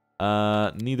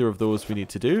 Neither of those we need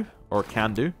to do. Or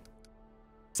can do.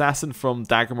 Assassin from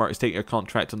Daggermark is taking a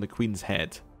contract on the Queen's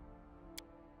head.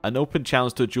 An open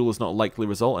challenge to a duel is not a likely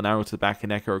result. An arrow to the back of the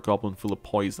neck or a goblin full of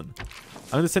poison.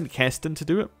 I'm going to send Keston to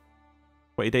do it.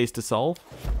 20 days to solve.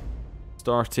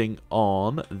 Starting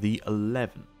on the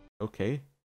 11th. Okay.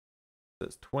 So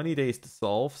it's 20 days to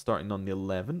solve. Starting on the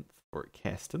 11th for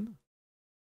Keston.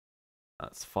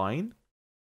 That's fine.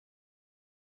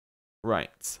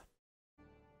 Right.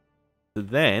 So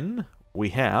then we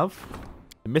have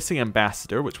The Missing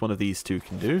Ambassador, which one of these two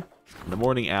can do. And the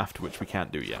Morning After, which we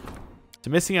can't do yet. So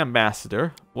Missing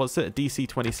Ambassador, what's it? A DC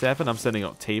 27? I'm sending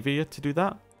Octavia to do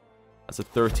that. That's a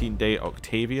 13-day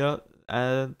Octavia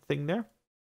thing there.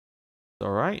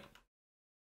 Alright.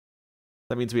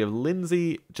 That means we have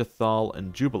Lindsay, Jathal,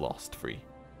 and Jubilost free.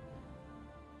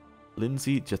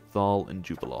 Lindsay, Jathal, and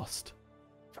Jubilost.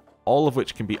 All of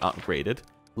which can be upgraded.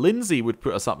 Lindsay would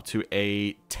put us up to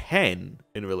a 10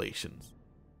 in relations.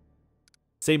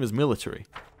 Same as military.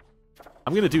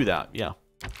 I'm going to do that, yeah.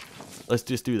 Let's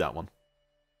just do that one.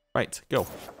 Right, go.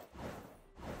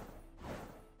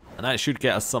 And that should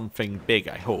get us something big,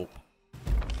 I hope.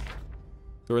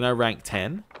 So we're now rank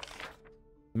 10.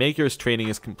 Maker's training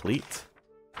is complete.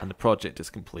 And the project is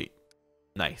complete.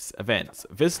 Nice. Events.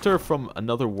 Visitor from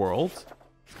another world.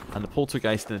 And the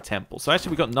poltergeist in a temple. So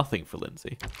actually we got nothing for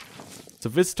Lindsay. So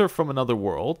visitor from another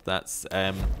world. That's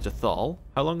Jathal.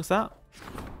 How long is that?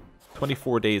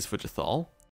 24 days for Jathal.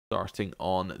 Starting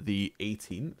on the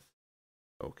 18th.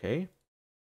 Okay.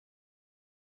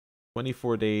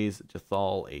 24 days,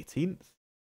 Jathal, 18th.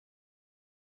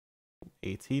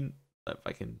 18th. If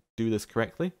I can do this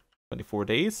correctly. 24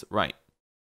 days. Right.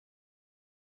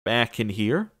 Back in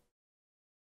here.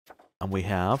 And we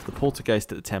have the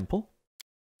poltergeist at the temple.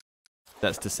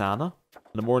 That's Tisana.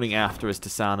 And the Morning After is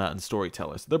Tisana and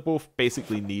Storyteller. So they're both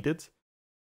basically needed.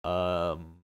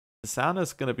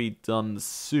 Tisana's going to be done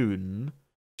soon.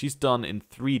 She's done in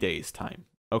 3 days' time.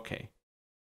 Okay.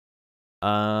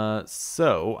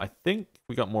 So I think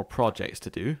we got more projects to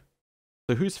do.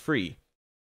 So who's free?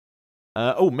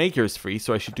 Oh, Maker's free,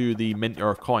 so I should do the mint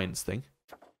your coins thing.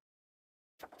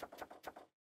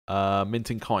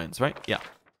 Minting coins, right? Yeah.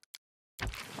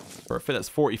 Perfect. That's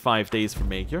 45 days for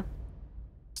Maker.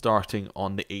 Starting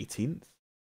on the 18th.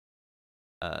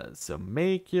 So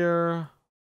Maker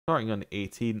starting on the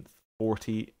 18th,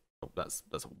 40. Oh, that's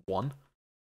 1.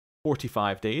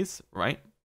 45 days, right?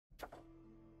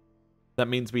 That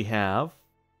means we have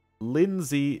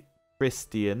Lindsay,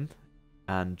 Tristian,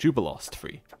 and Jubilost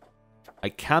free. I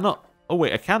cannot... Oh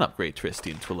wait, I can upgrade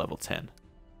Tristian to a level 10.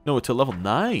 No, to level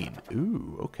 9.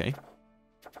 Ooh, okay.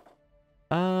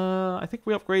 I think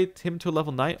we upgrade him to a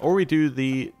level 9. Or we do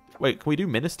the... Wait, can we do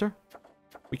Minister?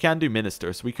 We can do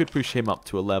Minister, so we could push him up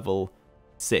to a level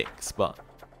 6. But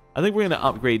I think we're going to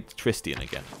upgrade Tristian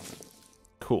again.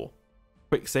 Cool.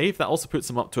 Quick save. That also puts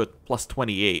him up to a plus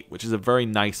 28, which is a very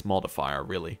nice modifier,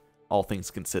 really. All things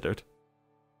considered.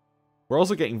 We're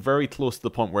also getting very close to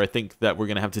the point where I think that we're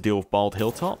going to have to deal with Bald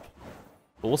Hilltop.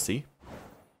 But we'll see.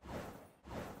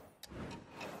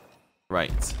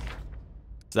 Right. So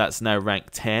that's now rank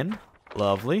 10.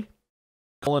 Lovely.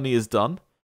 Colony is done.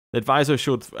 The advisor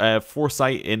showed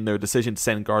foresight in their decision to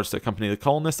send guards to accompany the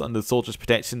colonists. Under the soldiers'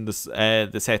 protection,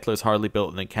 the settlers hardly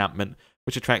built an encampment,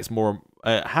 which attracts more...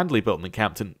 handily built an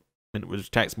encampment, which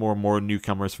attracts more and more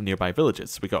newcomers from nearby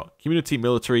villages. So we got community,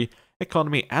 military,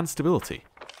 economy, and stability.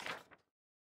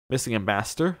 Missing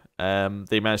Ambassador.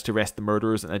 They managed to arrest the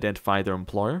murderers and identify their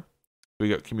employer. We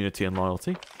got community and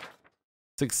loyalty.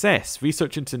 Success.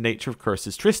 Research into the nature of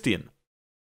curses. Tristian.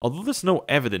 Although there's no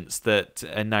evidence that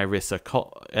Nyrissa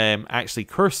actually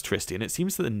cursed Tristian, it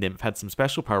seems that the nymph had some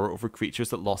special power over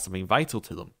creatures that lost something vital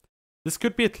to them. This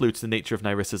could be a clue to the nature of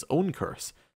Nyrissa's own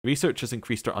curse. The research has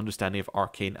increased our understanding of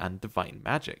arcane and divine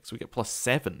magic, so we get plus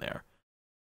 7 there.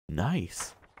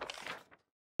 Nice.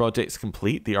 Project's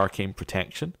complete, the arcane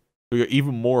protection. We got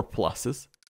even more pluses.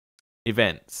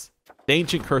 Events. The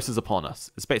ancient curse is upon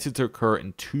us, expected to occur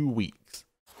in 2 weeks.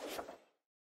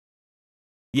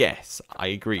 Yes, I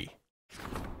agree.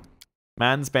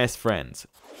 Man's best friend.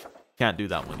 Can't do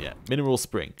that one yet. Mineral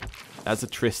Spring. That's a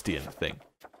Tristian thing.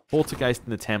 Poltergeist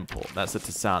in the Temple. That's a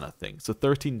Tisana thing. So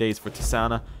 13 days for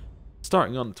Tisana,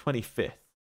 starting on the 25th.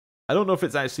 I don't know if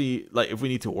it's actually, like, if we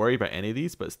need to worry about any of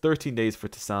these, but it's 13 days for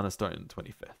Tisana, starting on the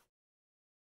 25th.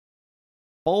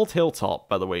 Bald Hilltop,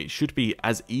 by the way, should be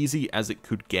as easy as it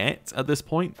could get at this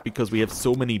point, because we have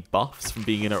so many buffs from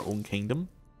being in our own kingdom.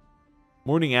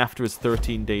 Morning After is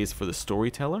 13 days for the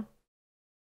Storyteller.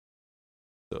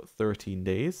 So 13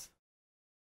 days.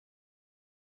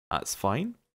 That's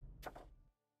fine.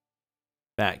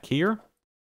 Back here.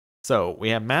 So we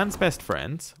have Man's Best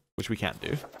Friend, which we can't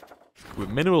do. With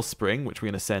Mineral Spring, which we're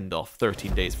going to send off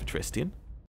 13 days for Tristian.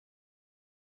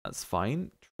 That's fine.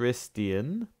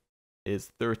 Tristian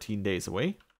is 13 days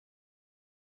away.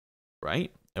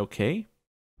 Right. Okay.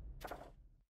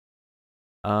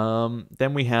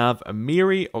 Then we have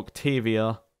Amiri,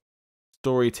 Octavia,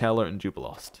 Storyteller, and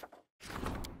Jubilost.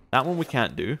 That one we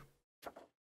can't do.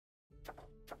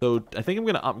 So I think I'm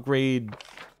going to upgrade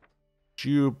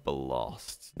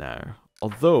Jubilost now.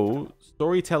 Although,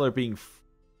 Storyteller being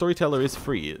storyteller is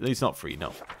free. He's not free,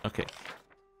 no. Okay.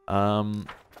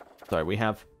 Sorry, we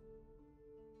have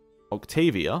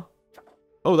Octavia.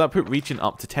 Oh, that put region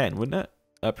up to 10, wouldn't it?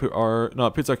 That put our... No,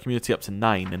 it puts our community up to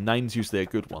 9, and 9's usually a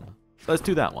good one. Let's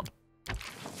do that one.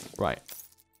 Right.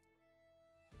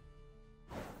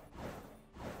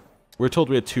 We're told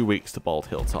we had 2 weeks to Bald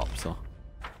Hilltop, so...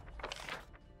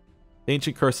 The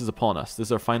ancient curse is upon us. This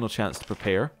is our final chance to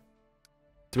prepare.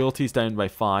 Stability is down by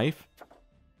 5.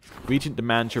 Regent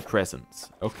demands your presence.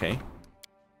 Okay.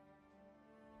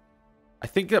 I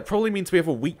think that probably means we have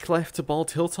a week left to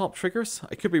Bald Hilltop triggers.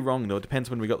 I could be wrong though, it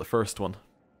depends when we got the first one.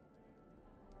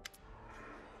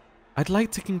 I'd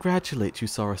like to congratulate you,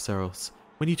 Saraceros.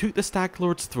 When you took the Stag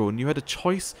Lord's throne, you had a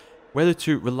choice whether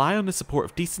to rely on the support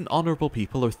of decent, honourable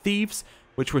people or thieves,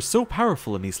 which were so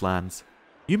powerful in these lands.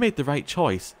 You made the right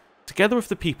choice. Together with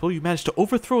the people, you managed to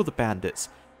overthrow the bandits.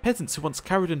 Peasants who once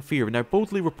cowered in fear now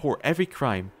boldly report every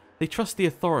crime. They trust the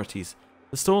authorities.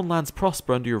 The stolen lands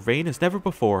prosper under your reign as never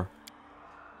before.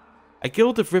 A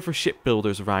guild of river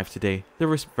shipbuilders arrived today. They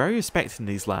were very respected in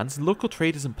these lands, and local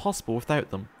trade is impossible without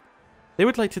them. They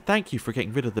would like to thank you for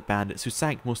getting rid of the bandits who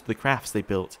sank most of the crafts they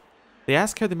built. They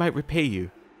ask how they might repay you.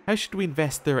 How should we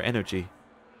invest their energy?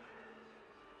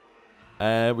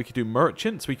 We could do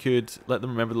merchants. We could let them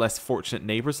remember the less fortunate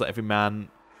neighbours. Let every man,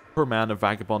 poor man or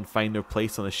vagabond find their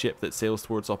place on a ship that sails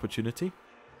towards opportunity.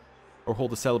 Or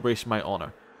hold a celebration by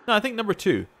honour. No, I think number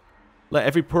 2. Let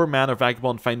every poor man or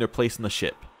vagabond find their place on the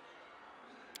ship.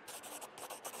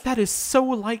 That is so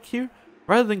like you.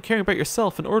 Rather than caring about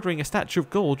yourself and ordering a statue of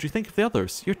gold, you think of the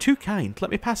others. You're too kind. Let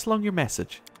me pass along your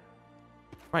message.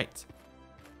 Right.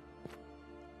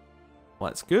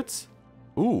 Well, that's good.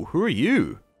 Ooh, who are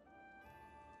you?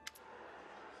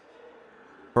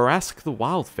 Varask the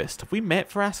Wildfist. Have we met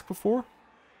Varask before?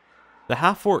 The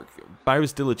half-orc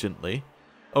bows diligently.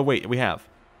 Oh wait, we have.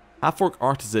 Half-orc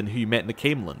artisan who you met in the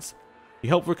Camellands. You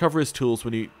helped recover his tools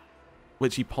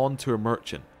which he pawned to a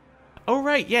merchant. Oh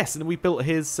right, yes, and we built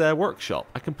his workshop.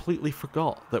 I completely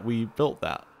forgot that we built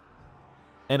that.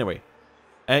 Anyway.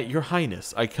 Your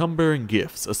Highness, I come bearing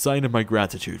gifts, a sign of my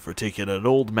gratitude for taking an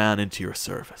old man into your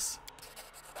service.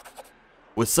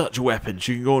 With such weapons,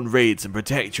 you can go on raids and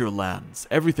protect your lands.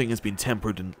 Everything has been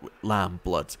tempered in lamb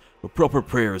blood, with proper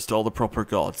prayers to all the proper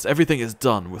gods. Everything is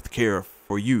done with care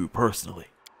for you personally.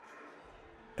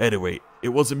 Anyway, it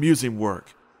was amusing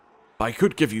work, but I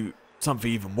could give you something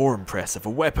even more impressive, a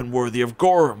weapon worthy of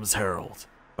Gorham's Herald.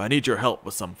 But I need your help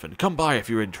with something. Come by if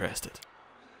you're interested.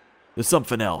 There's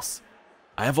something else.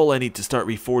 I have all I need to start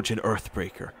reforging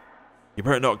Earthbreaker. You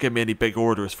better not give me any big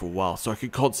orders for a while, so I can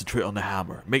concentrate on the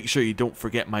hammer. Make sure you don't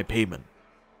forget my payment.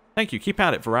 Thank you. Keep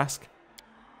at it, Varask.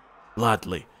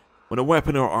 Gladly. When a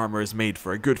weapon or armor is made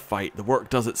for a good fight, the work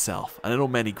does itself, and I know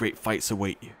many great fights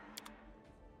await you.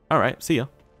 Alright, see ya.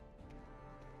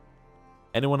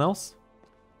 Anyone else?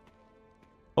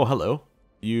 Oh, hello.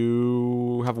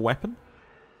 You have a weapon?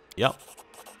 Yep.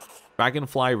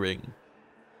 Dragonfly ring.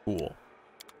 Cool.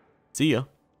 See ya.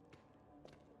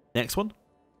 Next one?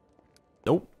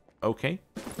 Nope. Okay.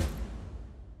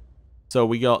 So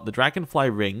we got the Dragonfly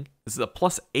ring. This is a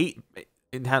 +8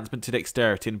 enhancement to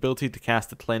dexterity and ability to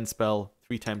cast a cleanse spell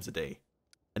 3 times a day.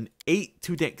 An 8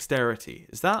 to dexterity.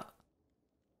 Is that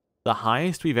the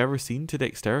highest we've ever seen to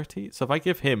dexterity? So if I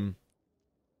give him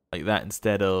like that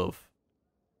instead of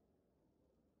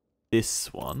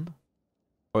this one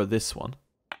or this one,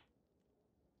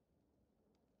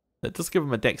 that does give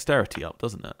him a dexterity up,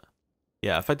 doesn't it?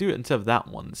 Yeah, if I do it instead of that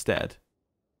one instead,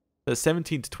 that's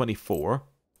 17 to 24,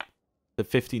 the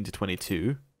 15 to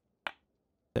 22,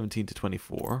 17 to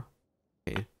 24.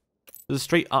 Okay, there's a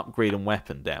straight upgrade in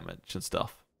weapon damage and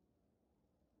stuff.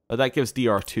 That gives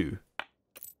DR2.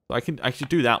 So I should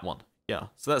do that one. Yeah,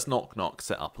 so that's Knock Knock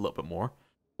set up a little bit more.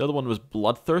 The other one was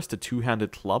Bloodthirst, a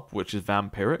 2-handed club, which is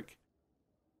vampiric.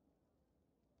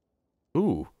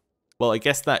 Ooh. Well, I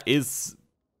guess that is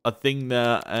a thing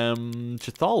that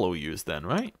Chithalo used then,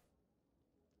 right?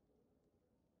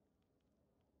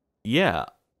 Yeah.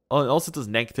 Oh, it also does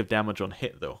negative damage on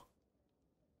hit, though.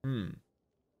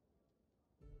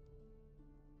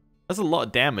 That's a lot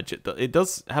of damage. It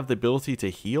does have the ability to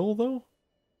heal, though.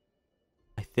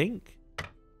 I think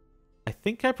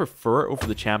I prefer it over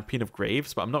the Champion of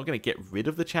Graves, but I'm not going to get rid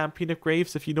of the Champion of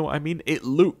Graves, if you know what I mean. It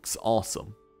looks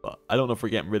awesome, but I don't know if we're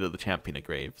getting rid of the Champion of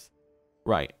Graves.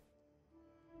 Right.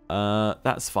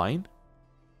 That's fine.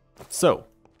 So,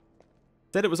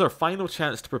 said it was our final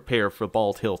chance to prepare for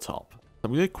Bald Hilltop.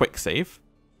 I'm going to quick save.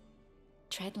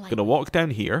 Going to walk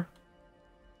down here,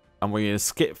 and we're going to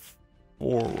skip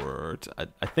forward.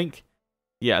 I think,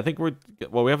 yeah, I think we're,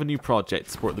 well, we have a new project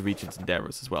to support the region's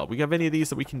endeavors as well. We have any of these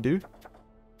that we can do?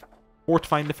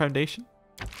 Fortifying the foundation?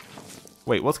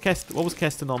 Wait, what was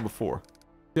Keston on before? Was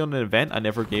he on an event I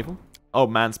never gave him? Oh,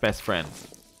 man's best friend.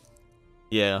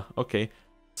 Yeah, okay.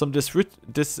 Some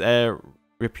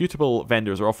reputable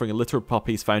vendors are offering a litter of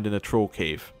puppies found in a troll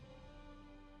cave.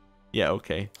 Yeah,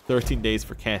 okay. 13 days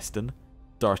for Keston,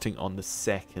 starting on the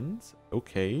 2nd.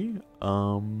 Okay.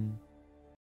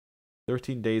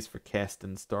 13 days for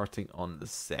Keston, starting on the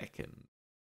 2nd.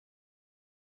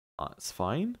 That's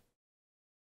fine.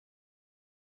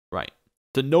 Right.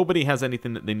 So nobody has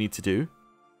anything that they need to do.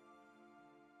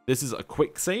 This is a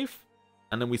quick save,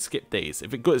 and then we skip days.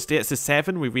 If it gets to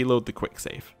 7, we reload the quick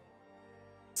save.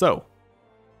 So,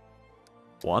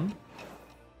 1,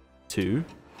 2,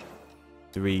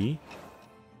 3,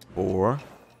 4,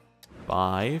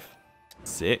 5,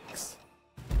 6.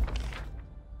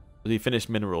 We finished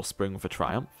Mineral Spring with a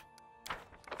triumph.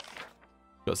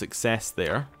 Got success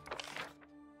there.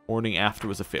 Morning after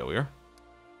was a failure.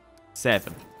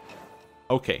 7.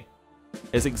 Okay.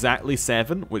 It's exactly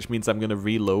 7, which means I'm going to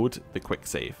reload the quick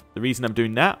save. The reason I'm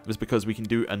doing that was because we can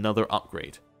do another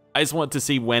upgrade. I just wanted to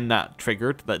see when that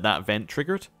triggered, that event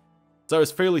triggered. So I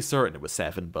was fairly certain it was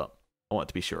 7, but I want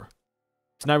to be sure.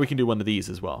 So now we can do one of these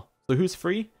as well. So who's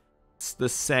free? It's the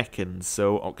 2nd.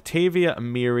 So Octavia,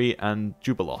 Amiri, and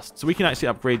Jubilost. So we can actually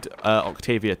upgrade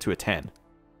Octavia to a 10.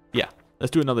 Yeah,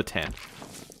 let's do another 10.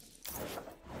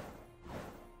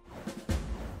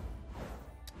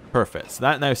 Perfect. So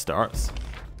that now starts.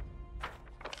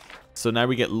 So now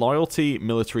we get Loyalty,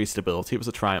 Military Stability. It was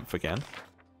a triumph again.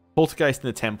 Poltergeist in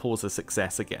the Temple was a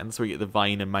success again. So we get the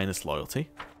Vine and minus Loyalty.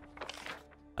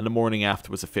 And the morning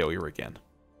after was a failure again.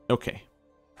 Okay.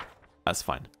 That's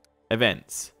fine.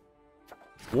 Events.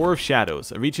 War of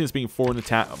Shadows. A region is being torn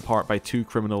apart by 2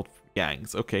 criminal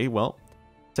gangs. Okay, well.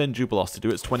 Send Jubilost to do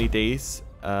it. It's 20 days.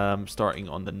 Starting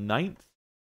on the 9th.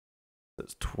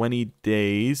 That's 20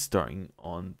 days starting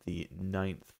on the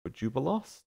 9th for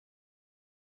Jubilost.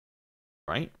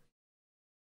 Right.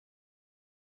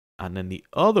 And then the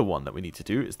other one that we need to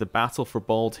do is the Battle for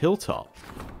Bald Hilltop.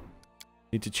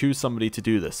 Need to choose somebody to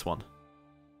do this one.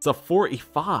 It's a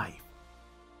 45.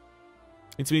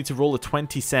 Means we need to roll a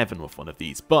 27 with one of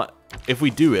these. But if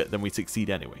we do it, then we succeed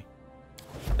anyway.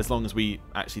 As long as we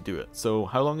actually do it. So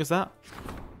how long is that?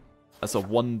 That's a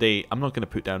 1 day. I'm not going to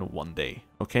put down a 1 day.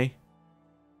 Okay?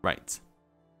 Right.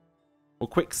 We'll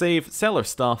quick save, sell our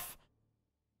stuff,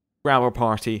 grab our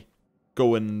party,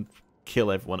 go and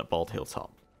kill everyone at Bald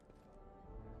Hilltop.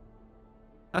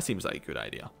 That seems like a good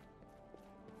idea.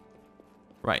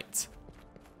 Right.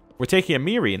 We're taking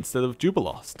Amiri instead of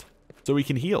Jubilost, so we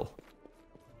can heal.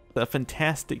 It's a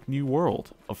fantastic new world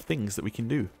of things that we can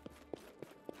do.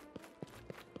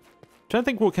 I'm trying to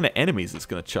think what kind of enemies it's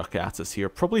going to chuck at us here.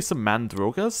 Probably some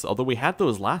Mandrogas, although we had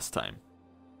those last time.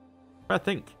 I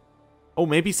think. Oh,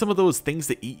 maybe some of those things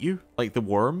that eat you, like the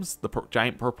worms, the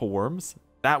giant purple worms.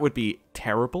 That would be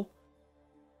terrible.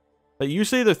 But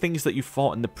usually they're things that you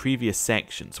fought in the previous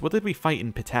sections. What did we fight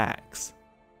in Pitax?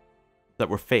 That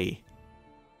were Fae.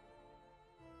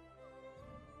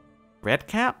 Red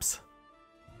caps?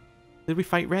 Did we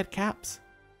fight red caps?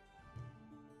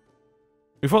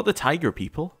 We fought the tiger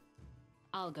people.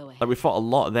 I'll go ahead. Like we fought a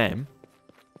lot of them.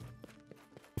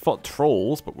 We fought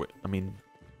trolls, but I mean,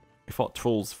 we fought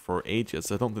trolls for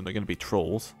ages. I don't think they're going to be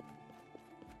trolls.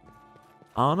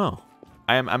 I don't know.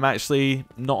 I'm actually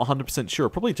not 100% sure.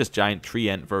 Probably just giant tree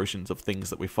ant versions of things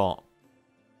that we fought.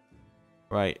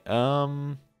 Right.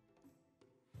 I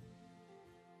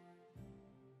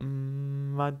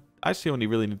actually only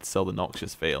really need to sell the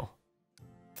Noxious Veil.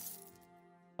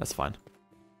 That's fine.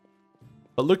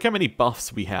 But look how many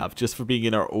buffs we have just for being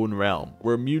in our own realm.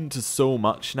 We're immune to so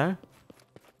much now.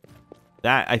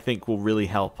 That, I think, will really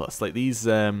help us. Like these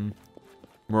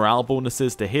morale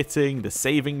bonuses to hitting, the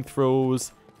saving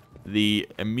throws, the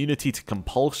immunity to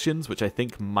compulsions, which I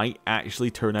think might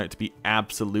actually turn out to be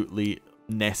absolutely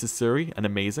necessary and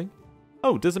amazing.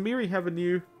 Oh, does Amiri have a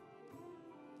new...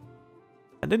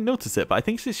 I didn't notice it, but I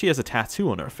think she has a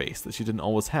tattoo on her face that she didn't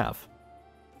always have.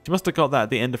 She must have got that at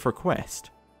the end of her quest.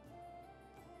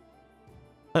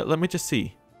 Let me just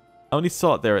see. I only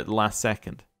saw it there at the last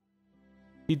second.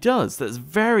 He does. That's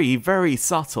very, very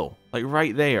subtle. Like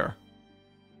right there.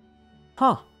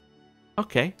 Huh.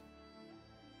 Okay.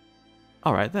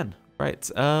 Alright then. Right.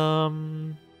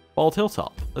 Bald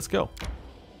Hilltop. Let's go.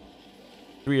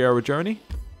 3-hour journey.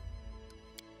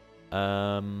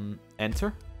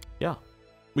 Enter. Yeah.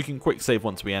 We can quick save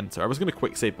once we enter. I was going to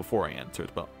quick save before I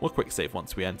entered, but we'll quick save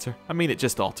once we enter. I mean, it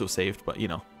just auto-saved, but you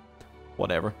know,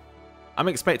 whatever. I'm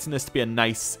expecting this to be a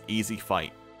nice, easy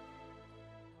fight.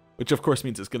 Which of course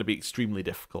means it's going to be extremely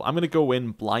difficult. I'm going to go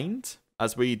in blind.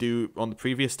 as we do on the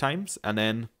previous times, and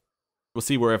then we'll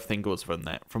see where everything goes from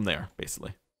there,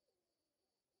 basically.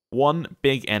 One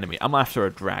big enemy. I'm after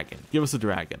a dragon. Give us a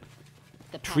dragon.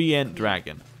 Treant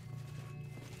dragon.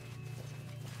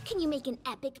 Can you make an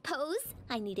epic pose?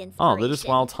 I need inspiration. Oh, they're just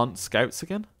wild hunt scouts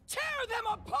again? Tear them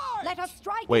apart! Let us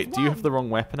strike. Wait, do you have the wrong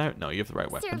weapon out? No, you have the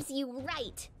right weapon. Serves you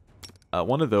right.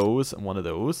 One of those and one of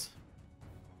those.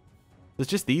 There's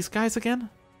just these guys again?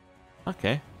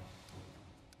 Okay.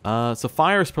 So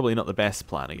fire is probably not the best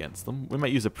plan against them. We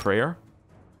might use a prayer.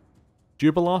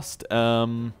 Jubilost,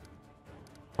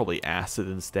 probably acid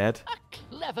instead. A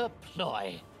clever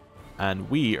ploy. And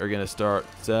we are going to start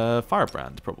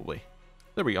Firebrand, probably.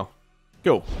 There we go.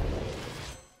 Go.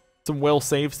 Some will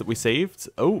saves that we saved.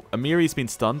 Oh, Amiri's been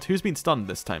stunned. Who's been stunned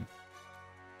this time?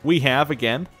 We have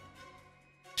again.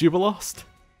 Jubilost?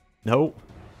 No.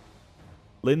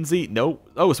 Lindsay? No.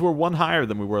 Oh, so we're one higher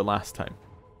than we were last time.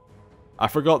 I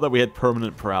forgot that we had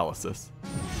permanent paralysis.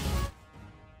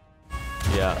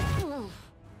 Yeah.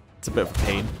 It's a bit of a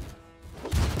pain.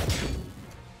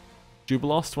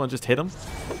 Jubilost, want to just hit him?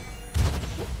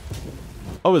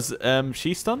 Oh, is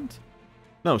she stunned?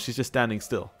 No, she's just standing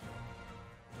still.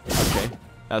 Okay,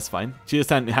 that's fine. She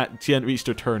just hadn't reached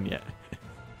her turn yet.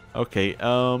 Okay,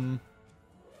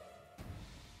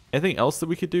 anything else that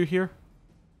we could do here?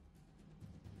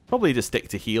 Probably just stick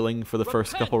to healing for the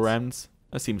first couple rounds.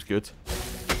 That seems good.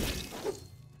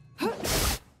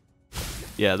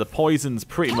 Yeah, the poison's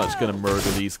pretty much going to murder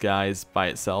these guys by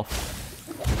itself.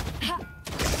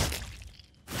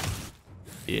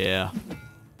 Yeah.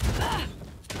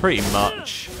 Pretty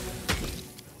much.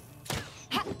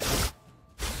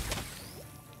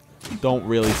 Don't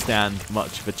really stand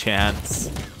much of a chance.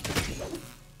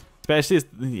 Especially as,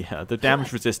 yeah, the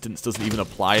damage resistance doesn't even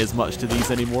apply as much to these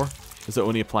anymore, as it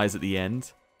only applies at the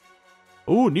end.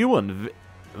 Oh, new one.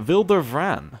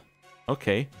 Vildervran.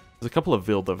 Okay. There's a couple of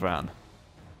Vildervran.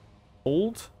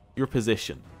 Hold your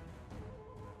position.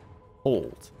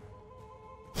 Hold.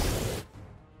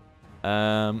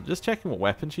 Just checking what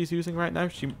weapon she's using right now.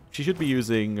 She should be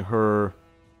using her...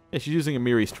 Yeah, she's using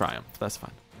Amiri's Triumph. That's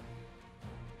fine.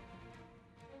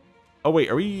 Oh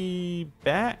wait, are we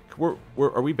back?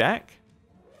 Are we back?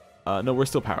 No, we're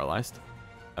still paralyzed.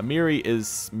 Amiri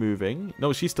is moving.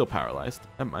 No, she's still paralyzed.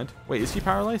 Never mind. Wait, is she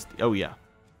paralyzed? Oh yeah.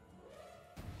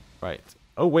 Right.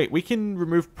 Oh wait, we can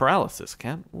remove paralysis,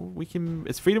 can't we? Can.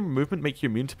 Is freedom of movement make you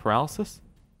immune to paralysis?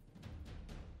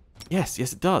 Yes,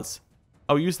 yes it does.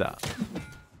 Oh, use that.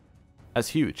 That's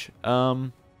huge.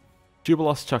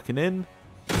 Jubilost chucking in.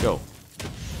 Go.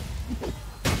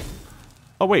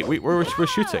 Oh wait, we're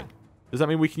shooting. Does that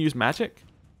mean we can use magic?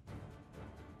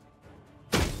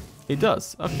 It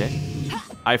does. Okay.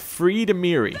 I freed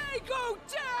Amiri.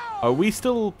 Are we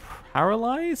still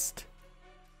paralyzed?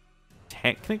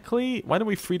 Technically? Why don't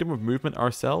we freedom of movement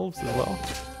ourselves as well?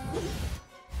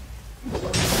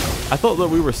 I thought that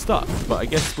we were stuck, but I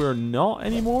guess we're not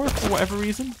anymore for whatever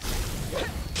reason.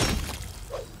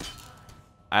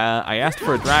 I asked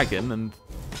for a dragon, and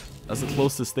that's the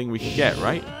closest thing we can get,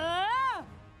 right?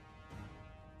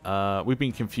 We've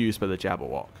been confused by the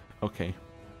Jabberwock. Okay.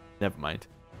 Never mind.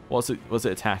 Was it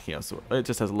attacking us? It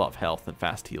just has a lot of health and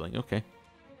fast healing. Okay.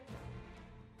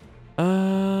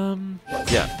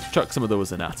 Yeah, chuck some of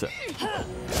those in at it.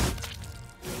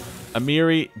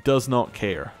 Amiri does not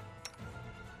care.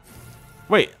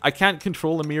 Wait, I can't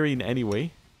control Amiri in any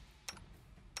way?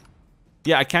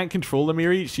 Yeah, I can't control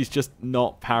Amiri. She's just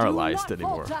not paralyzed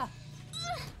anymore.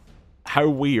 How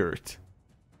weird.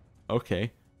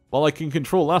 Okay. Well, I can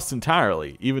control us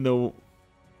entirely, even though...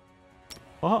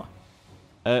 What?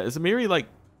 Is Amiri, like...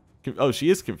 Oh, she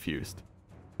is confused.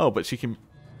 Oh, but she can...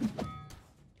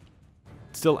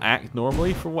 still act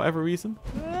normally for whatever reason?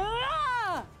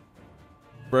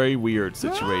 Very weird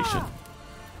situation.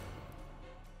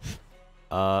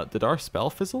 Did our spell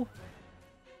fizzle?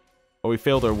 Oh, we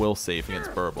failed our will save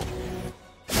against Burble.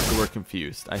 So we're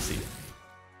confused. I see.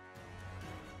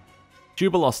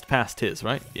 Jubilost passed his,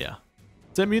 right? Yeah.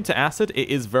 Is it immune to acid? It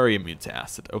is very immune to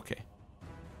acid. Okay.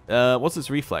 What's its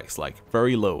reflex like?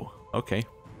 Very low. Okay.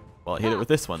 Well, I hit it with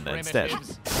this one then instead.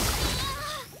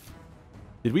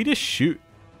 Did we just shoot?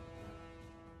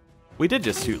 We did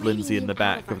just shoot Lindsay in the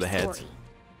back of the head.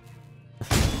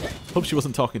 Hope she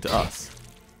wasn't talking to us.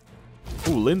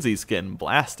 Ooh, Lindsay's getting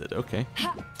blasted. Okay.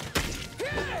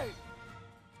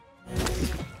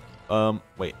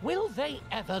 Wait. Will they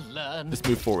ever learn? Just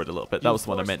move forward a little bit. That was the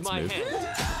one I meant to move.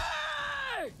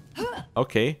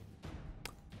 Okay.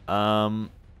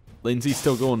 Lindsay's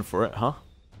still going for it, huh?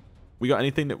 We got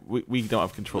anything that we don't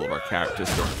have control of our characters,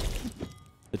 so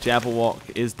the Jabberwock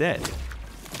is dead.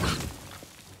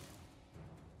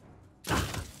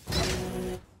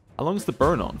 How long is the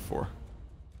burn on for?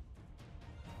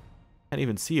 Can't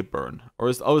even see a burn. Or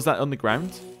is that on the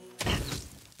ground?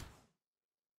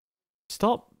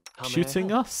 Stop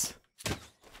shooting us.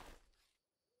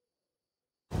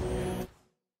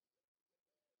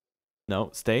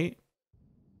 No, stay.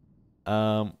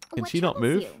 Can she not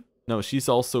move? No, she's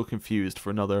also confused for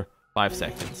another 5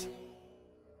 seconds.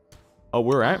 Oh,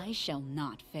 we're out. I shall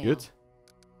not fail. Good.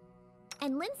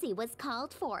 And Lindsay was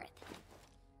called forth.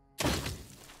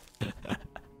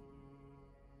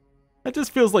 It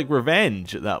just feels like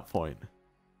revenge at that point.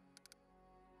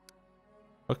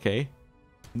 Okay.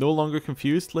 No longer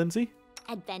confused, Lindsay?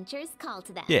 Adventures call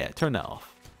to them. Yeah, turn that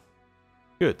off.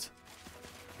 Good.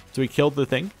 So we killed the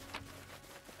thing.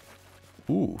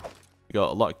 Ooh. We got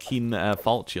a lot of keen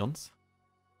falchions.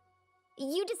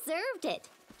 You deserved it.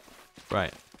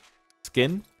 Right.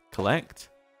 Skin. Collect.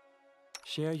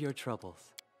 Share your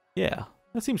troubles. Yeah,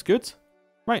 that seems good.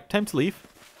 Right, time to leave.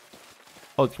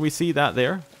 Oh, can we see that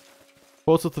there?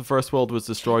 Portal to the first world was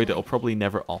destroyed. It'll probably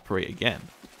never operate again.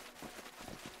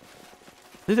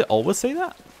 Did it always say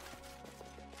that?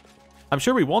 I'm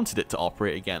sure we wanted it to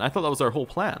operate again. I thought that was our whole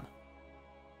plan.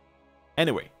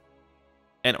 Anyway,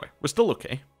 we're still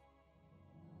okay.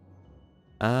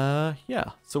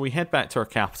 Yeah. So we head back to our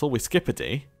capital. We skip a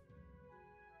day.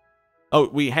 Oh,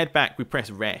 we head back. We press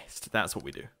rest. That's what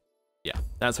we do. Yeah,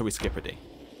 that's how we skip a day.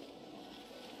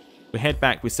 We head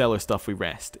back. We sell our stuff. We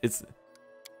rest. It's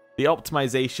the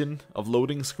optimization of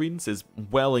loading screens is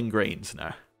well ingrained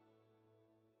now.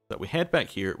 So we head back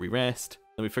here. We rest.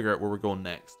 Then we figure out where we're going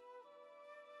next.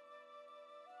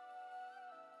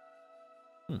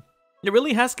 It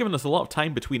really has given us a lot of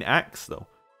time between acts, though.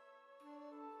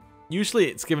 Usually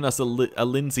it's given us a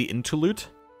Lindsay interlude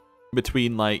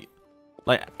between, like,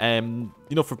 you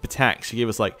know, for Patak, she gave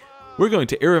us, like, we're going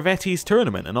to Iravetti's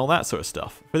tournament and all that sort of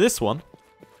stuff. For this one,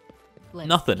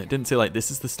 nothing. It didn't say, like,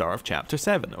 this is the start of Chapter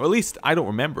 7. Or at least, I don't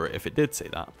remember if it did say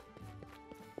that.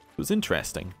 It was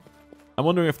interesting. I'm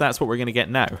wondering if that's what we're going to get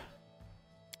now.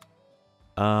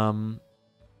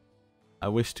 I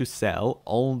wish to sell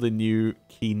all the new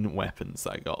keen weapons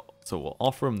I got. So we'll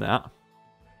offer him that.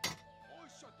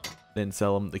 Then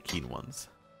sell him the keen ones.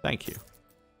 Thank you.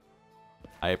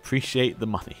 I appreciate the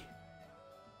money.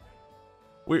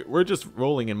 We're just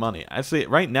rolling in money. Actually,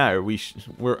 right now,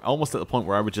 we're almost at the point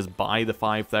where I would just buy the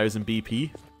 5,000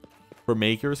 BP for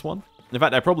Maker's one. In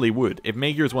fact, I probably would. If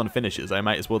Maker's one finishes, I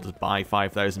might as well just buy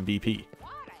 5,000 BP.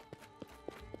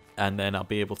 And then I'll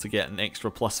be able to get an extra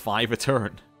 +5 a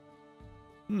turn.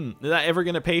 Is that ever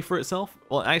going to pay for itself?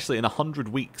 Well, actually, in 100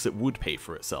 weeks, it would pay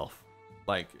for itself.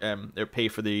 Like, they'll pay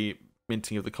for the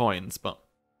minting of the coins, but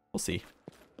we'll see.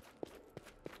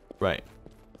 Right.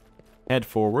 Head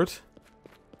forward.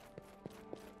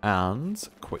 And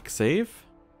quick save.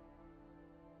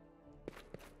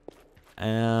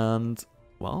 And,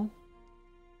 well.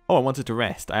 Oh, I wanted to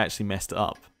rest. I actually messed it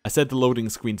up. I said the loading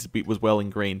screen was well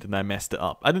ingrained, and I messed it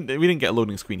up. We didn't get a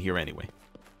loading screen here anyway.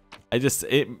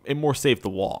 It more saved the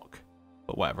walk.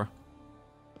 But whatever.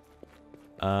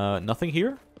 Nothing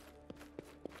here?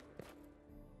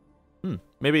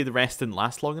 Maybe the rest didn't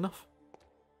last long enough?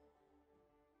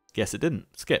 Guess it didn't.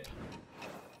 Skip.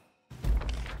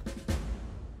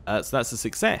 So that's a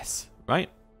success, right?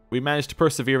 We managed to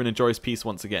persevere and enjoy peace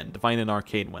once again. Divine and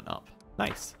Arcane went up.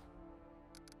 Nice.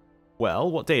 Well,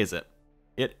 what day is it?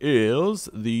 It is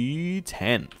the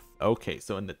 10th. Okay,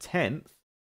 so in the 10th,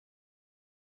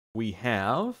 we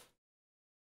have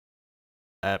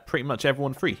pretty much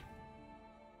everyone free.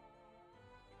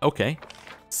 Okay,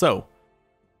 so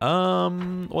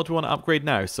what do we want to upgrade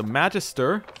now? So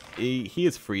Magister, he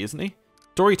is free, isn't he?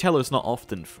 Storyteller's not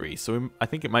often free, so I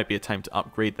think it might be a time to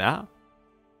upgrade that.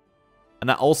 And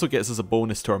that also gets us a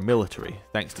bonus to our military,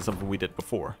 thanks to something we did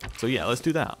before. So yeah, let's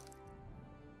do that.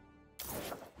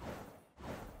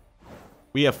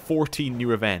 We have 14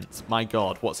 new events. My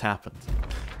god, what's happened?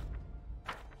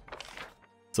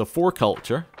 So 4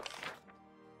 culture,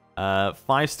 5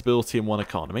 stability and 1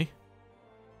 economy.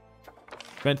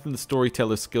 Strengthen the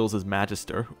storyteller's skills as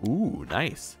Magister. Ooh,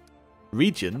 nice.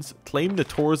 Regions, claim the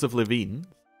Tours of Levine.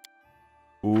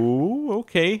 Ooh,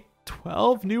 okay.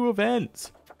 12 new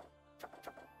events.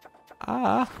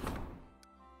 Ah.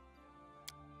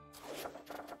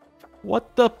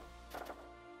 What the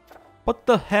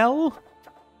hell?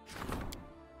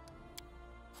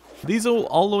 These are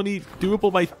all only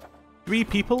doable by 3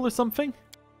 people or something?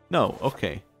 No,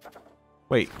 okay.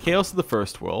 Wait, Chaos of the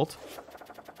First World.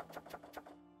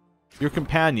 Your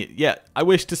companion. Yeah, I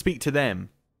wish to speak to them.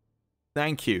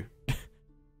 Thank you.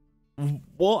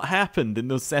 What happened in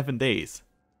those 7 days?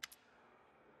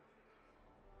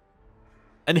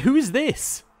 And who is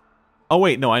this? Oh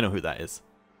wait, no, I know who that is.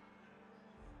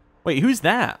 Wait, who's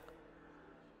that?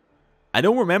 I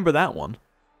don't remember that one.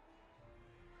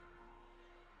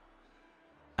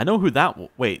 I know who that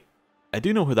wait, I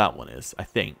do know who that one is, I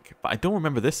think, but I don't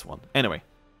remember this one. Anyway,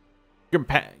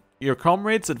 your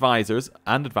comrades, advisors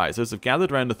have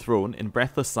gathered around the throne in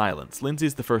breathless silence.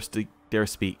 Lindsay's the first to dare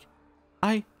speak.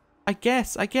 I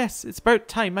guess it's about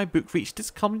time my book reached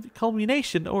its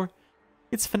culmination, or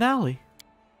its finale.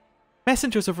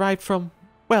 Messengers arrived from,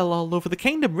 well, all over the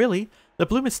kingdom, really. The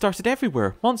bloom has started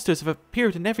everywhere. Monsters have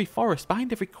appeared in every forest,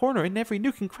 behind every corner, in every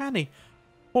nook and cranny.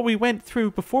 What we went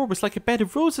through before was like a bed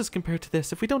of roses compared to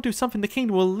this. If we don't do something, the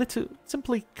kingdom will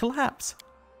simply collapse.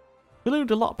 We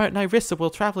learned a lot about Nyrissa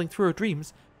while traveling through her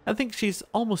dreams. I think she's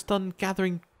almost done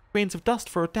gathering grains of dust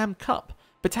for her damn cup.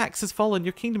 Batax has fallen.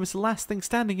 Your kingdom is the last thing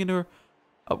standing in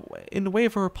the way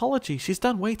of her apology. She's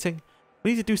done waiting.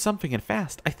 We need to do something, and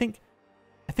fast. I think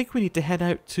we need to head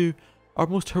out to our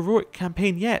most heroic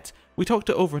campaign yet. We talked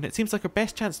it over, and it seems like our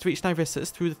best chance to reach Nyrissa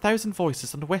is through the Thousand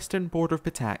Voices on the western border of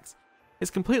Batax. It's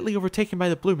completely overtaken by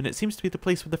the bloom, and it seems to be the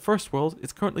place where the first world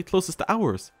is currently closest to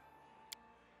ours.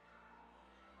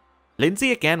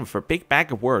 Lindsay again with her big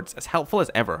bag of words, as helpful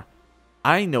as ever.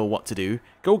 I know what to do.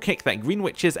 Go kick that green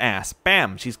witch's ass.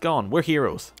 Bam, she's gone. We're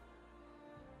heroes.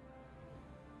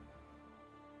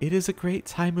 It is a great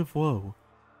time of woe,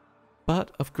 but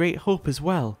of great hope as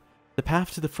well. The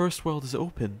path to the first world is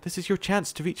open. This is your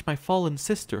chance to reach my fallen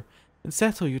sister and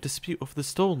settle your dispute over the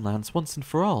stolen lands once and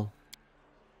for all.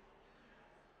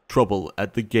 Trouble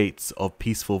at the gates of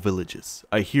peaceful villages.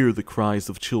 I hear the cries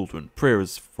of children,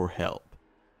 prayers for help.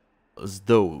 As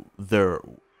though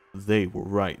they were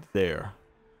right there.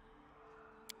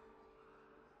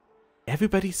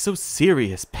 Everybody's so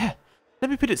serious. Peh. Let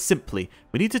me put it simply.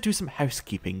 We need to do some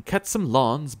housekeeping, cut some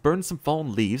lawns, burn some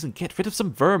fallen leaves, and get rid of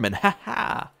some vermin. Ha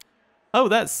ha! Oh,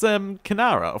 that's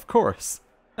Kanara, of course.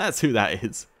 That's who that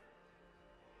is.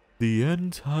 The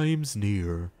end time's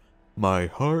near. My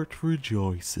heart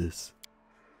rejoices.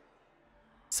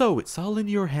 So, it's all in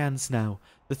your hands now.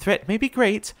 The threat may be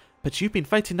great, but you've been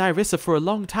fighting Nyrissa for a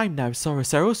long time now,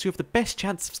 Soroseros. You have the best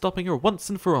chance of stopping her once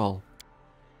and for all.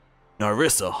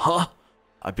 Nyrissa, huh?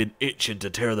 I've been itching to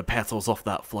tear the petals off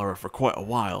that flower for quite a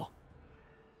while.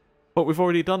 But we've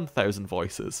already done Thousand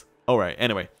Voices. Alright,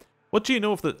 anyway. What do we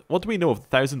know of the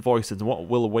Thousand Voices and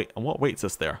what waits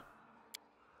us there?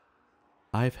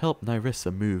 I've helped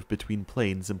Nyrissa move between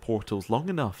planes and portals long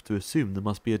enough to assume there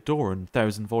must be a door in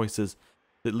Thousand Voices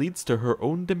that leads to her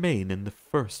own domain in the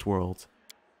first world.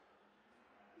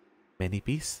 Many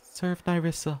beasts serve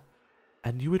Nyrissa,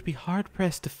 and you would be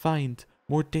hard-pressed to find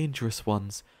more dangerous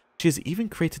ones. She has even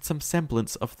created some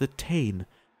semblance of the Tane,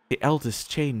 the eldest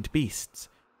chained beasts.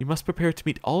 You must prepare to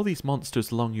meet all these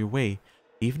monsters along your way,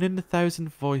 even in the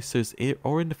Thousand Voices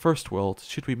or in the first world,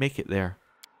 should we make it there.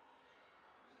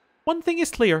 One thing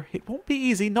is clear, it won't be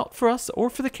easy, not for us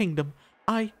or for the kingdom.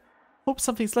 I hope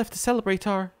something's left to celebrate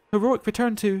our heroic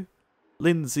return to.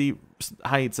 Lindsay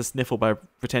hides a sniffle by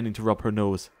pretending to rub her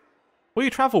nose. Will you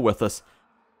travel with us?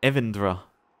 Evindra.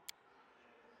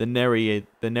 The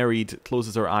Nereid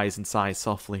closes her eyes and sighs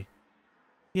softly.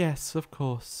 Yes, of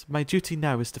course. My duty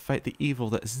now is to fight the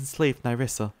evil that has enslaved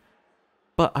Nyrissa.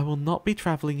 But I will not be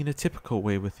travelling in a typical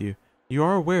way with you. You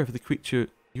are aware that the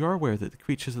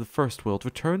creatures of the first world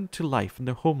return to life in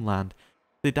their homeland.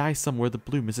 They die somewhere the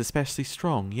bloom is especially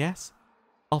strong, yes?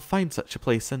 I'll find such a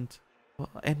place and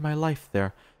end my life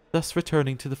there, thus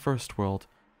returning to the first world.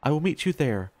 I will meet you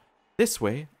there. This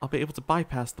way, I'll be able to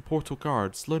bypass the portal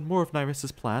guards, learn more of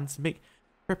Nyrissa's plans, and make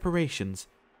preparations.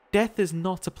 Death is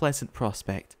not a pleasant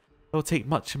prospect. It will take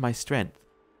much of my strength,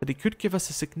 but it could give us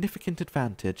a significant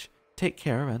advantage. Take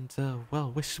care and,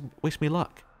 well, wish me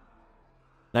luck.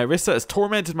 Nyrissa has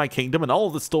tormented my kingdom and all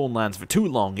the stolen lands for too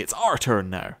long. It's our turn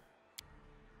now.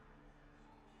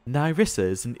 Nyrissa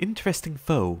is an interesting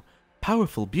foe.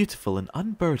 Powerful, beautiful, and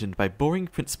unburdened by boring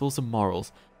principles and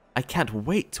morals. I can't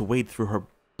wait to wade through her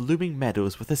blooming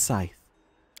meadows with a scythe.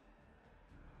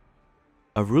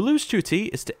 A ruler's duty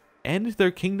is to end their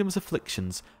kingdom's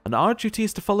afflictions, and our duty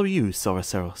is to follow you,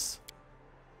 Soroseros.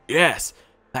 Yes,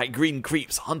 that green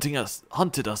creep's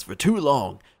hunted us for too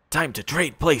long. Time to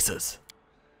trade places.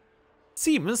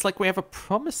 Seems like we have a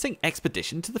promising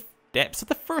expedition to the depths of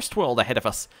the first world ahead of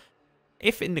us.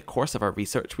 If in the course of our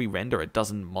research we render a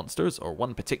dozen monsters or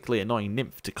one particularly annoying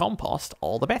nymph to compost,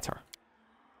 all the better.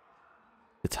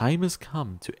 The time has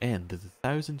come to end the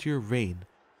 1,000-year reign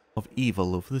of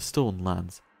evil over the Stone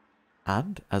Lands,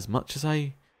 and as much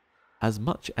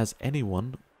as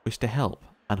anyone wish to help,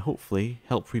 and hopefully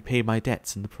help repay my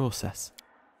debts in the process.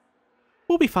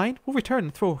 We'll be fine. We'll return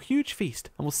and throw a huge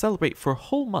feast, and we'll celebrate for a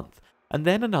whole month. And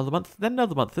then another month, then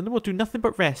another month, and then we'll do nothing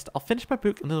but rest. I'll finish my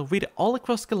book and then I'll read it all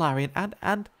across Galarian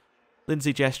and...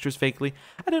 Lindsay gestures vaguely.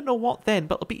 I don't know what then,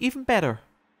 but it'll be even better.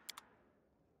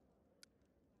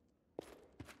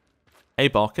 Hey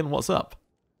Balkan, what's up?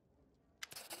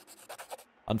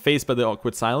 Unfazed by the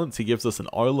awkward silence, he gives us an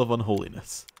oil of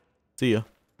unholiness. See ya.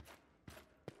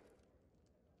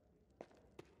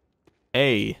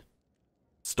 Hey,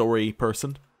 story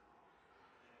person.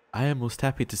 I am most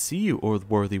happy to see you, O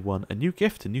worthy one. A new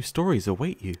gift and new stories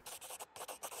await you.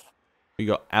 We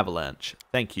got Avalanche.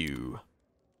 Thank you.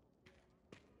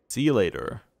 See you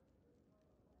later.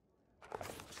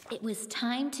 It was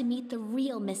time to meet the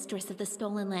real mistress of the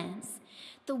Stolen Lands.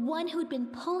 The one who'd been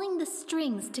pulling the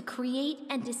strings to create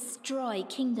and destroy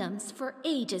kingdoms for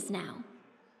ages now.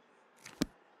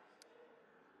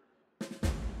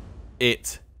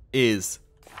 It is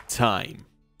time.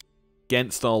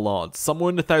 Against all odds.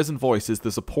 Somewhere in 1,000 voices,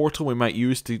 there's a portal we might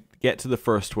use to get to the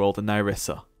first world in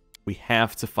Nyrissa. We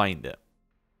have to find it.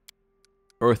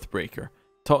 Earthbreaker.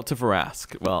 Talk to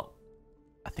Verask. Well,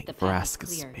 I think Verask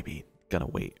is maybe gonna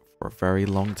wait for a very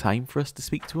long time for us to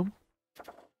speak to him.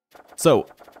 So,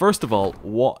 first of all,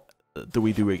 what do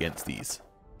we do against these?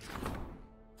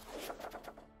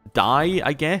 Die,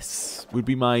 I guess, would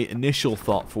be my initial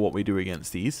thought for what we do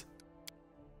against these.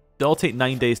 They all take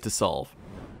 9 days to solve.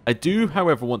 I do,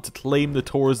 however, want to claim the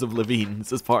Tors of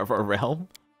Levines as part of our realm.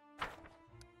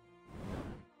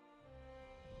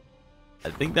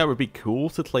 I think that would be cool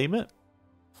to claim it.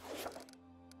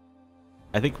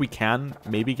 I think we can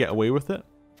maybe get away with it.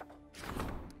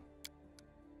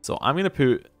 So I'm going to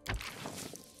put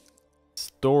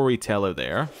Storyteller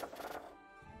there.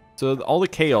 So all the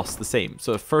chaos the same.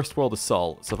 So First World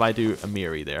Assault. So if I do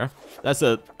Amiri there. That's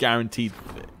a guaranteed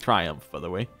triumph, by the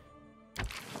way.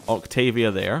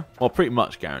 Octavia there. Well, pretty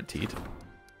much guaranteed.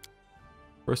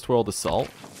 First World Assault.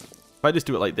 If I just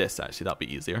do it like this, actually, that'd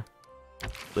be easier.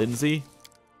 Lindsay.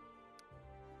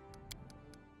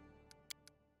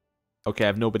 Okay, I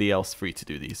have nobody else free to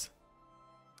do these.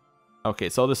 Okay,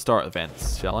 so I'll just start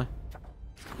events, shall I?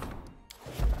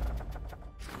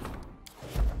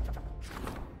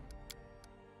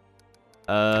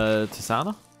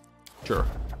 Tisana? Sure.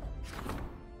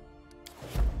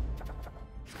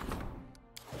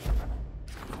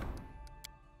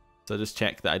 So just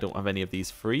check that I don't have any of these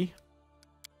free.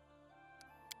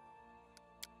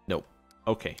 No.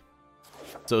 Okay.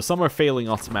 So some are failing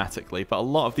automatically, but a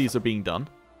lot of these are being done.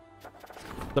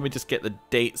 Let me just get the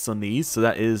dates on these. So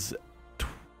that is...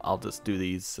 I'll just do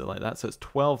these like that. So it's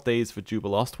 12 days for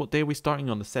Jubilost. What day are we starting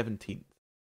on? The 17th.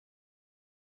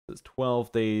 So it's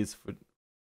 12 days for...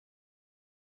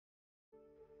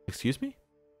 Excuse me?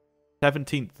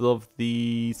 17th of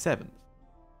the 7th.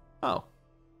 Oh.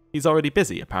 He's already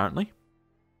busy, apparently.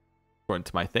 According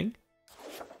to my thing.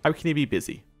 How can he be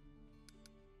busy?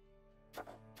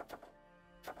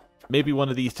 Maybe one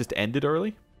of these just ended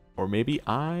early? Or maybe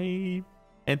I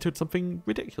entered something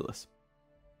ridiculous.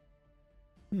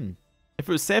 If it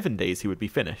was 7 days, he would be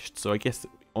finished. So I guess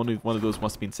only one of those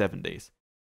must have been 7 days.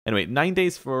 Anyway, 9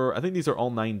 days for... I think these are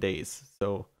all 9 days.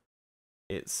 So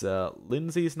it's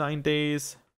Lindsay's 9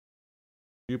 days.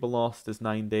 Jubilost is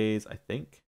 9 days, I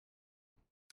think.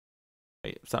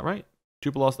 Wait, is that right?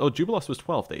 Jubilost... Oh, Jubilost was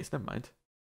 12 days. Never mind.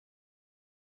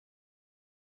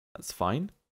 That's fine.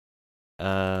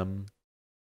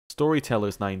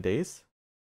 Storyteller's 9 days.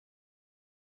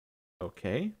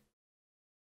 Okay.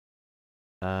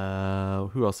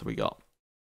 Who else have we got?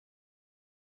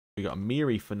 We got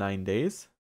Miri for 9 days.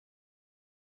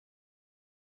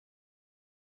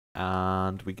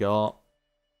 And we got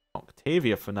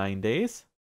Octavia for 9 days.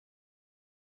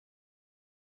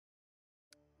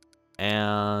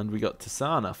 And we got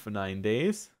Tisana for 9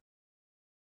 days.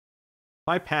 If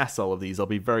I pass all of these, I'll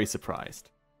be very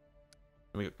surprised.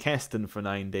 And we got Keston for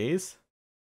 9 days.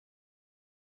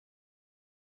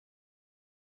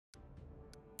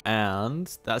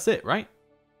 And that's it, right?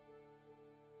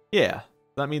 Yeah.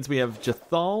 That means we have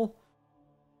Jathal,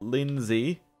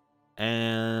 Lindsay,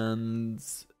 and...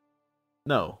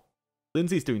 No.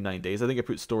 Lindsay's doing 9 days. I think I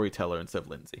put Storyteller instead of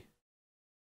Lindsay.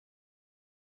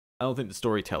 I don't think the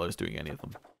Storyteller's doing any of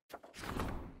them.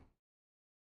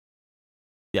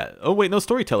 Yeah. Oh, wait. No,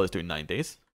 Storyteller's doing 9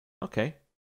 days. Okay.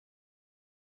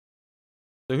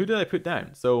 So who did I put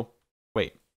down? So,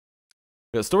 wait.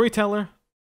 We got Storyteller,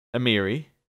 Amiri,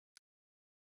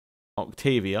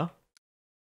 Octavia,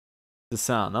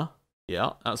 Tisana.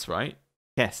 Yeah, that's right.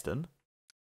 Keston.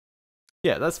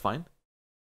 Yeah, that's fine.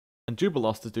 And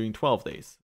Jubilost is doing 12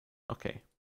 days. Okay.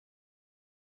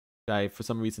 Guy, for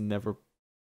some reason, never...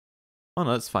 Oh,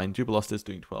 no, that's fine. Jubilost is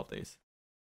doing 12 days.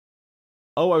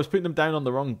 Oh, I was putting them down on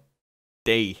the wrong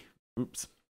day. Oops.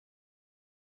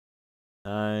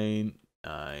 9,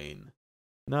 9,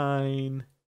 9,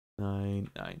 9,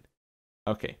 9.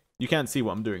 Okay, you can't see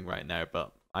what I'm doing right now,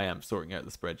 but I am sorting out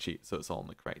the spreadsheet, so it's all on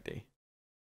the correct day.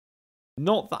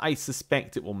 Not that I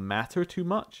suspect it will matter too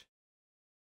much,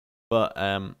 but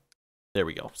there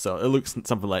we go. So it looks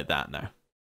something like that now.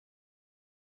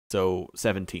 So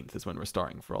 17th is when we're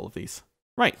starting for all of these.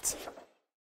 Right.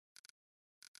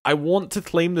 I want to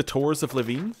claim the Tors of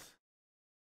Levine,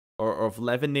 or of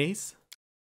Levenes.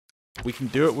 We can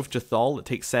do it with Jathal. It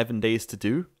takes 7 days to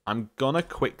do. I'm gonna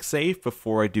quick save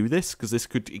before I do this, because this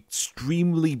could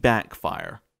extremely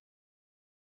backfire.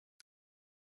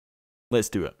 Let's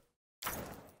do it.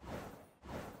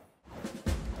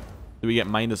 Do we get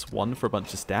 -1 for a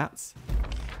bunch of stats?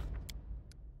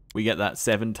 We get that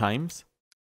 7 times.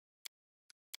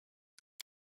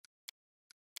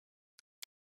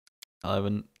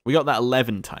 11. We got that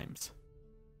 11 times.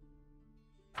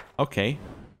 Okay.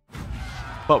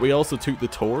 But we also took the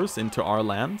Tors into our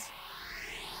lands.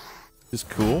 Which is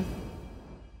cool.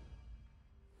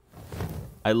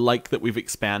 I like that we've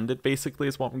expanded, basically,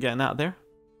 is what I'm getting at there.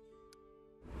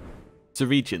 So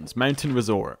regions, Mountain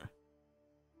Resort.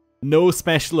 No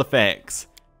special effects.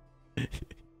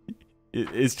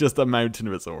 It's just a mountain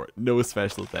resort. No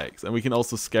special effects. And we can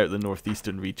also scout the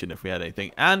northeastern region if we had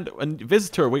anything. And a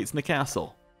visitor waits in the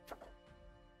castle.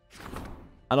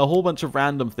 And a whole bunch of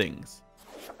random things.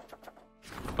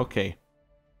 Okay.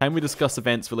 Time we discuss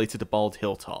events related to Bald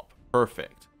Hilltop.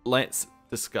 Perfect. Let's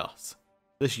discuss.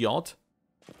 This Yod?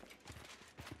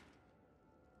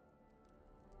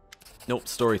 Nope,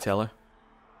 storyteller.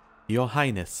 Your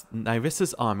Highness,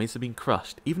 Nyrissa's armies have been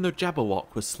crushed, even though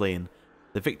Jabberwock was slain.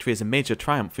 The victory is a major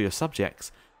triumph for your subjects,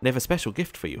 and they have a special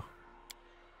gift for you.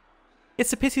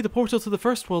 It's a pity the portal to the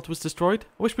First World was destroyed.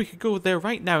 I wish we could go there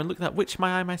right now and look at that witch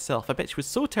my eye myself. I bet she was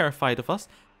so terrified of us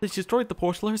that she destroyed the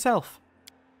portal herself.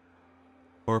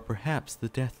 Or perhaps the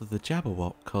death of the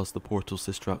Jabberwock caused the portal's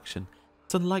destruction.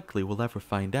 It's unlikely we'll ever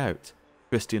find out.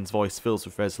 Christian's voice fills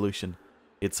with resolution.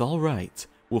 It's all right.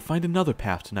 We'll find another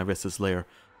path to Nyrissa's lair.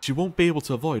 She won't be able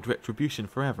to avoid retribution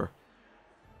forever.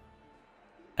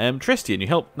 Tristian, you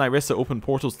helped Nyrissa open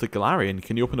portals to Galarian.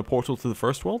 Can you open a portal to the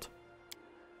First World?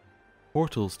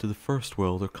 Portals to the First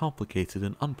World are complicated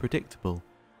and unpredictable.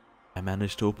 I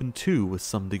managed to open 2 with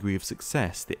some degree of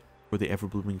success, for the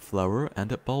Ever-Blooming Flower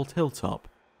and at Bald Hilltop.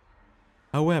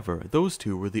 However, those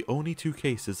 2 were the only 2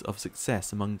 cases of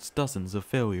success amongst dozens of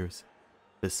failures.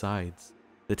 Besides,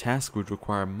 the task would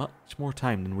require much more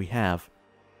time than we have.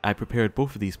 I prepared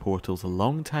both of these portals a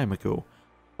long time ago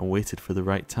and waited for the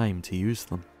right time to use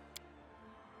them.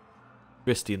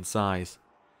 Christian sighs.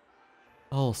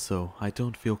 Also, I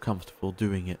don't feel comfortable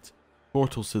doing it.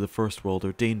 Portals to the First World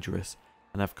are dangerous,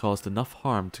 and I've caused enough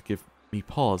harm to give me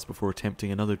pause before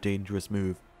attempting another dangerous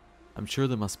move. I'm sure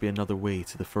there must be another way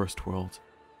to the First World.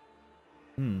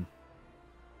 Let's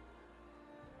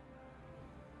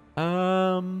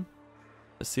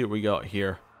see what we got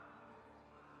here.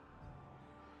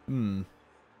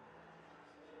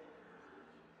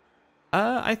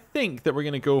 I think that we're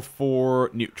going to go for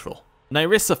neutral.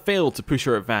 Nyrissa failed to push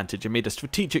her advantage and made a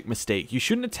strategic mistake. You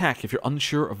shouldn't attack if you're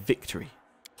unsure of victory.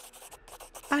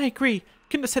 I agree.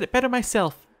 Couldn't have said it better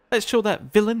myself. Let's show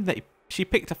that villain that she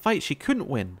picked a fight she couldn't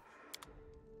win.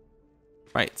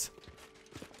 Right.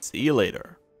 See you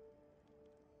later.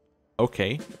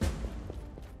 Okay.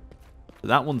 So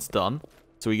that one's done.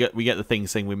 So we get the thing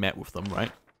saying we met with them,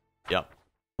 right? Yep.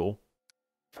 Cool.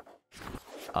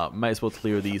 Might as well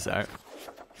clear these out.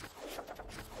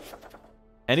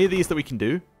 Any of these that we can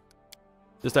do?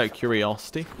 Just out of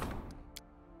curiosity.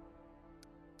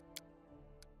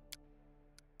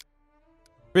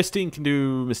 Christine can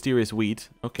do Mysterious Weed.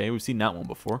 Okay, we've seen that one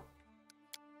before.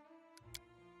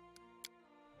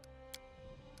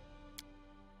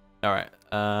 Alright.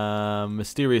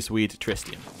 Mysterious Weed,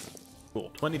 Tristian.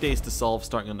 Cool. 20 days to solve,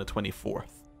 starting on the 24th.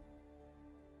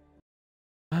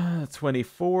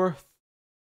 24th.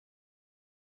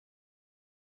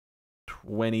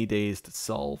 20 days to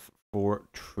solve for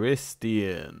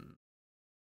Tristian.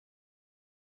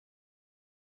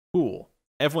 Cool.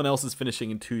 Everyone else is finishing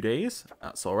in 2 days.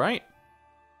 That's alright.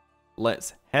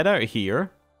 Let's head out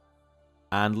here.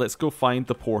 And let's go find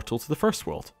the portal to the First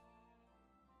World.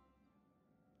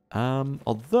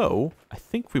 Although, I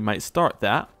think we might start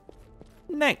that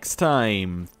next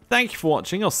time. Thank you for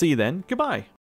watching. I'll see you then. Goodbye.